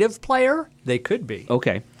creative player, they could be.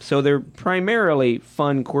 Okay. So they're primarily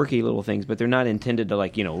fun, quirky little things, but they're not intended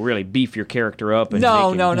to, really beef your character up. And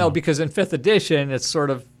No, because in 5th edition, it's sort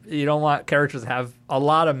of, you don't want characters to have a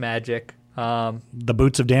lot of magic. The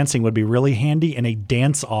boots of dancing would be really handy in a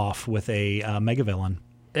dance-off with a mega villain.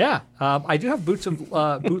 Yeah. I do have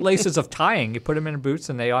bootlaces of tying. You put them in boots,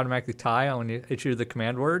 and they automatically tie when you issue the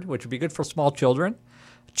command word, which would be good for small children.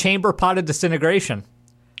 Chamber potted disintegration.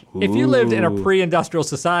 If you lived in a pre-industrial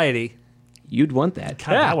society, you'd want that.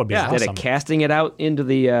 God, that would be awesome. Instead of casting it out into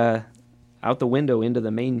the out the window into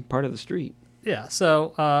the main part of the street. Yeah,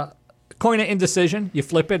 so coin of indecision. You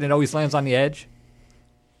flip it, it always lands on the edge.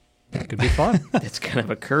 It could be fun. It's kind of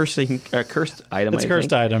a cursed item, It's I a cursed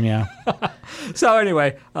think. item, yeah. So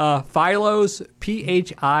anyway, Philo's,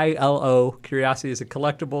 Philo, Curiosities and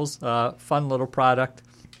Collectibles, fun little product.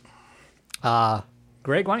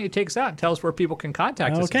 Greg, why don't you take us out and tell us where people can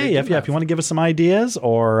contact us? Okay, if you want to give us some ideas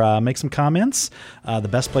or make some comments, the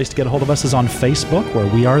best place to get a hold of us is on Facebook, where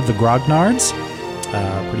we are the Grognards.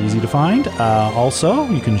 Pretty easy to find. Also,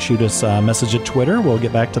 you can shoot us a message at Twitter. We'll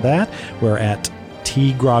get back to that. We're at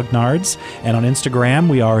 @Grognards. And on Instagram,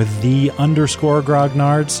 we are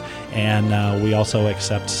 _Grognards. And we also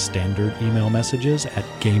accept standard email messages at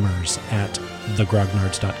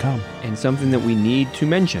gamers@thegrognards.com. And something that we need to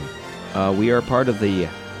mention. We are part of the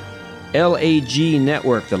LAG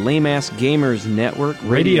Network, the Lame Ass Gamers Network.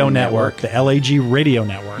 Radio Network, the LAG Radio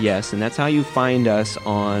Network. Yes, and that's how you find us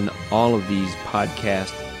on all of these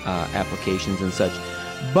podcast applications and such.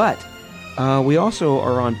 But we also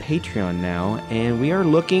are on Patreon now, and we're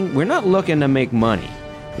not looking to make money.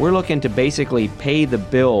 We're looking to basically pay the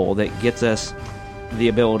bill that gets us the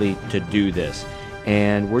ability to do this.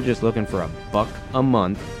 And we're just looking for $1 a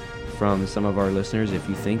month from some of our listeners. If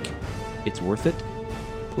you think it's worth it,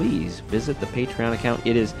 please visit the Patreon account.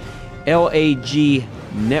 It is LAG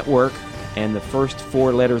Network, and the first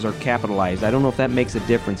 4 letters are capitalized. I don't know if that makes a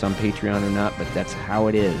difference on Patreon or not, but that's how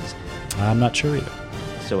it is. I'm not sure either.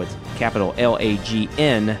 So it's capital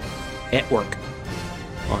LAGN Network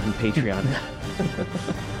on Patreon.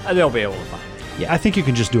 They'll be able to find it. Yeah, I think you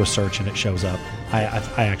can just do a search and it shows up. I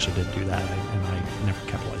actually did do that, and I never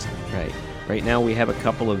capitalized it. Right. Right now we have a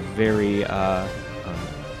couple of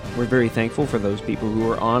we're very thankful for those people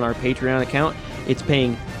who are on our Patreon account. It's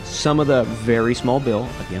paying some of the very small bill.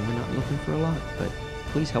 Again, we're not looking for a lot, but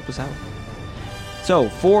please help us out. So,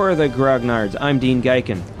 for the Grognards, I'm Dean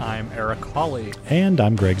Geiken. I'm Eric Hawley. And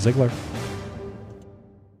I'm Greg Ziegler.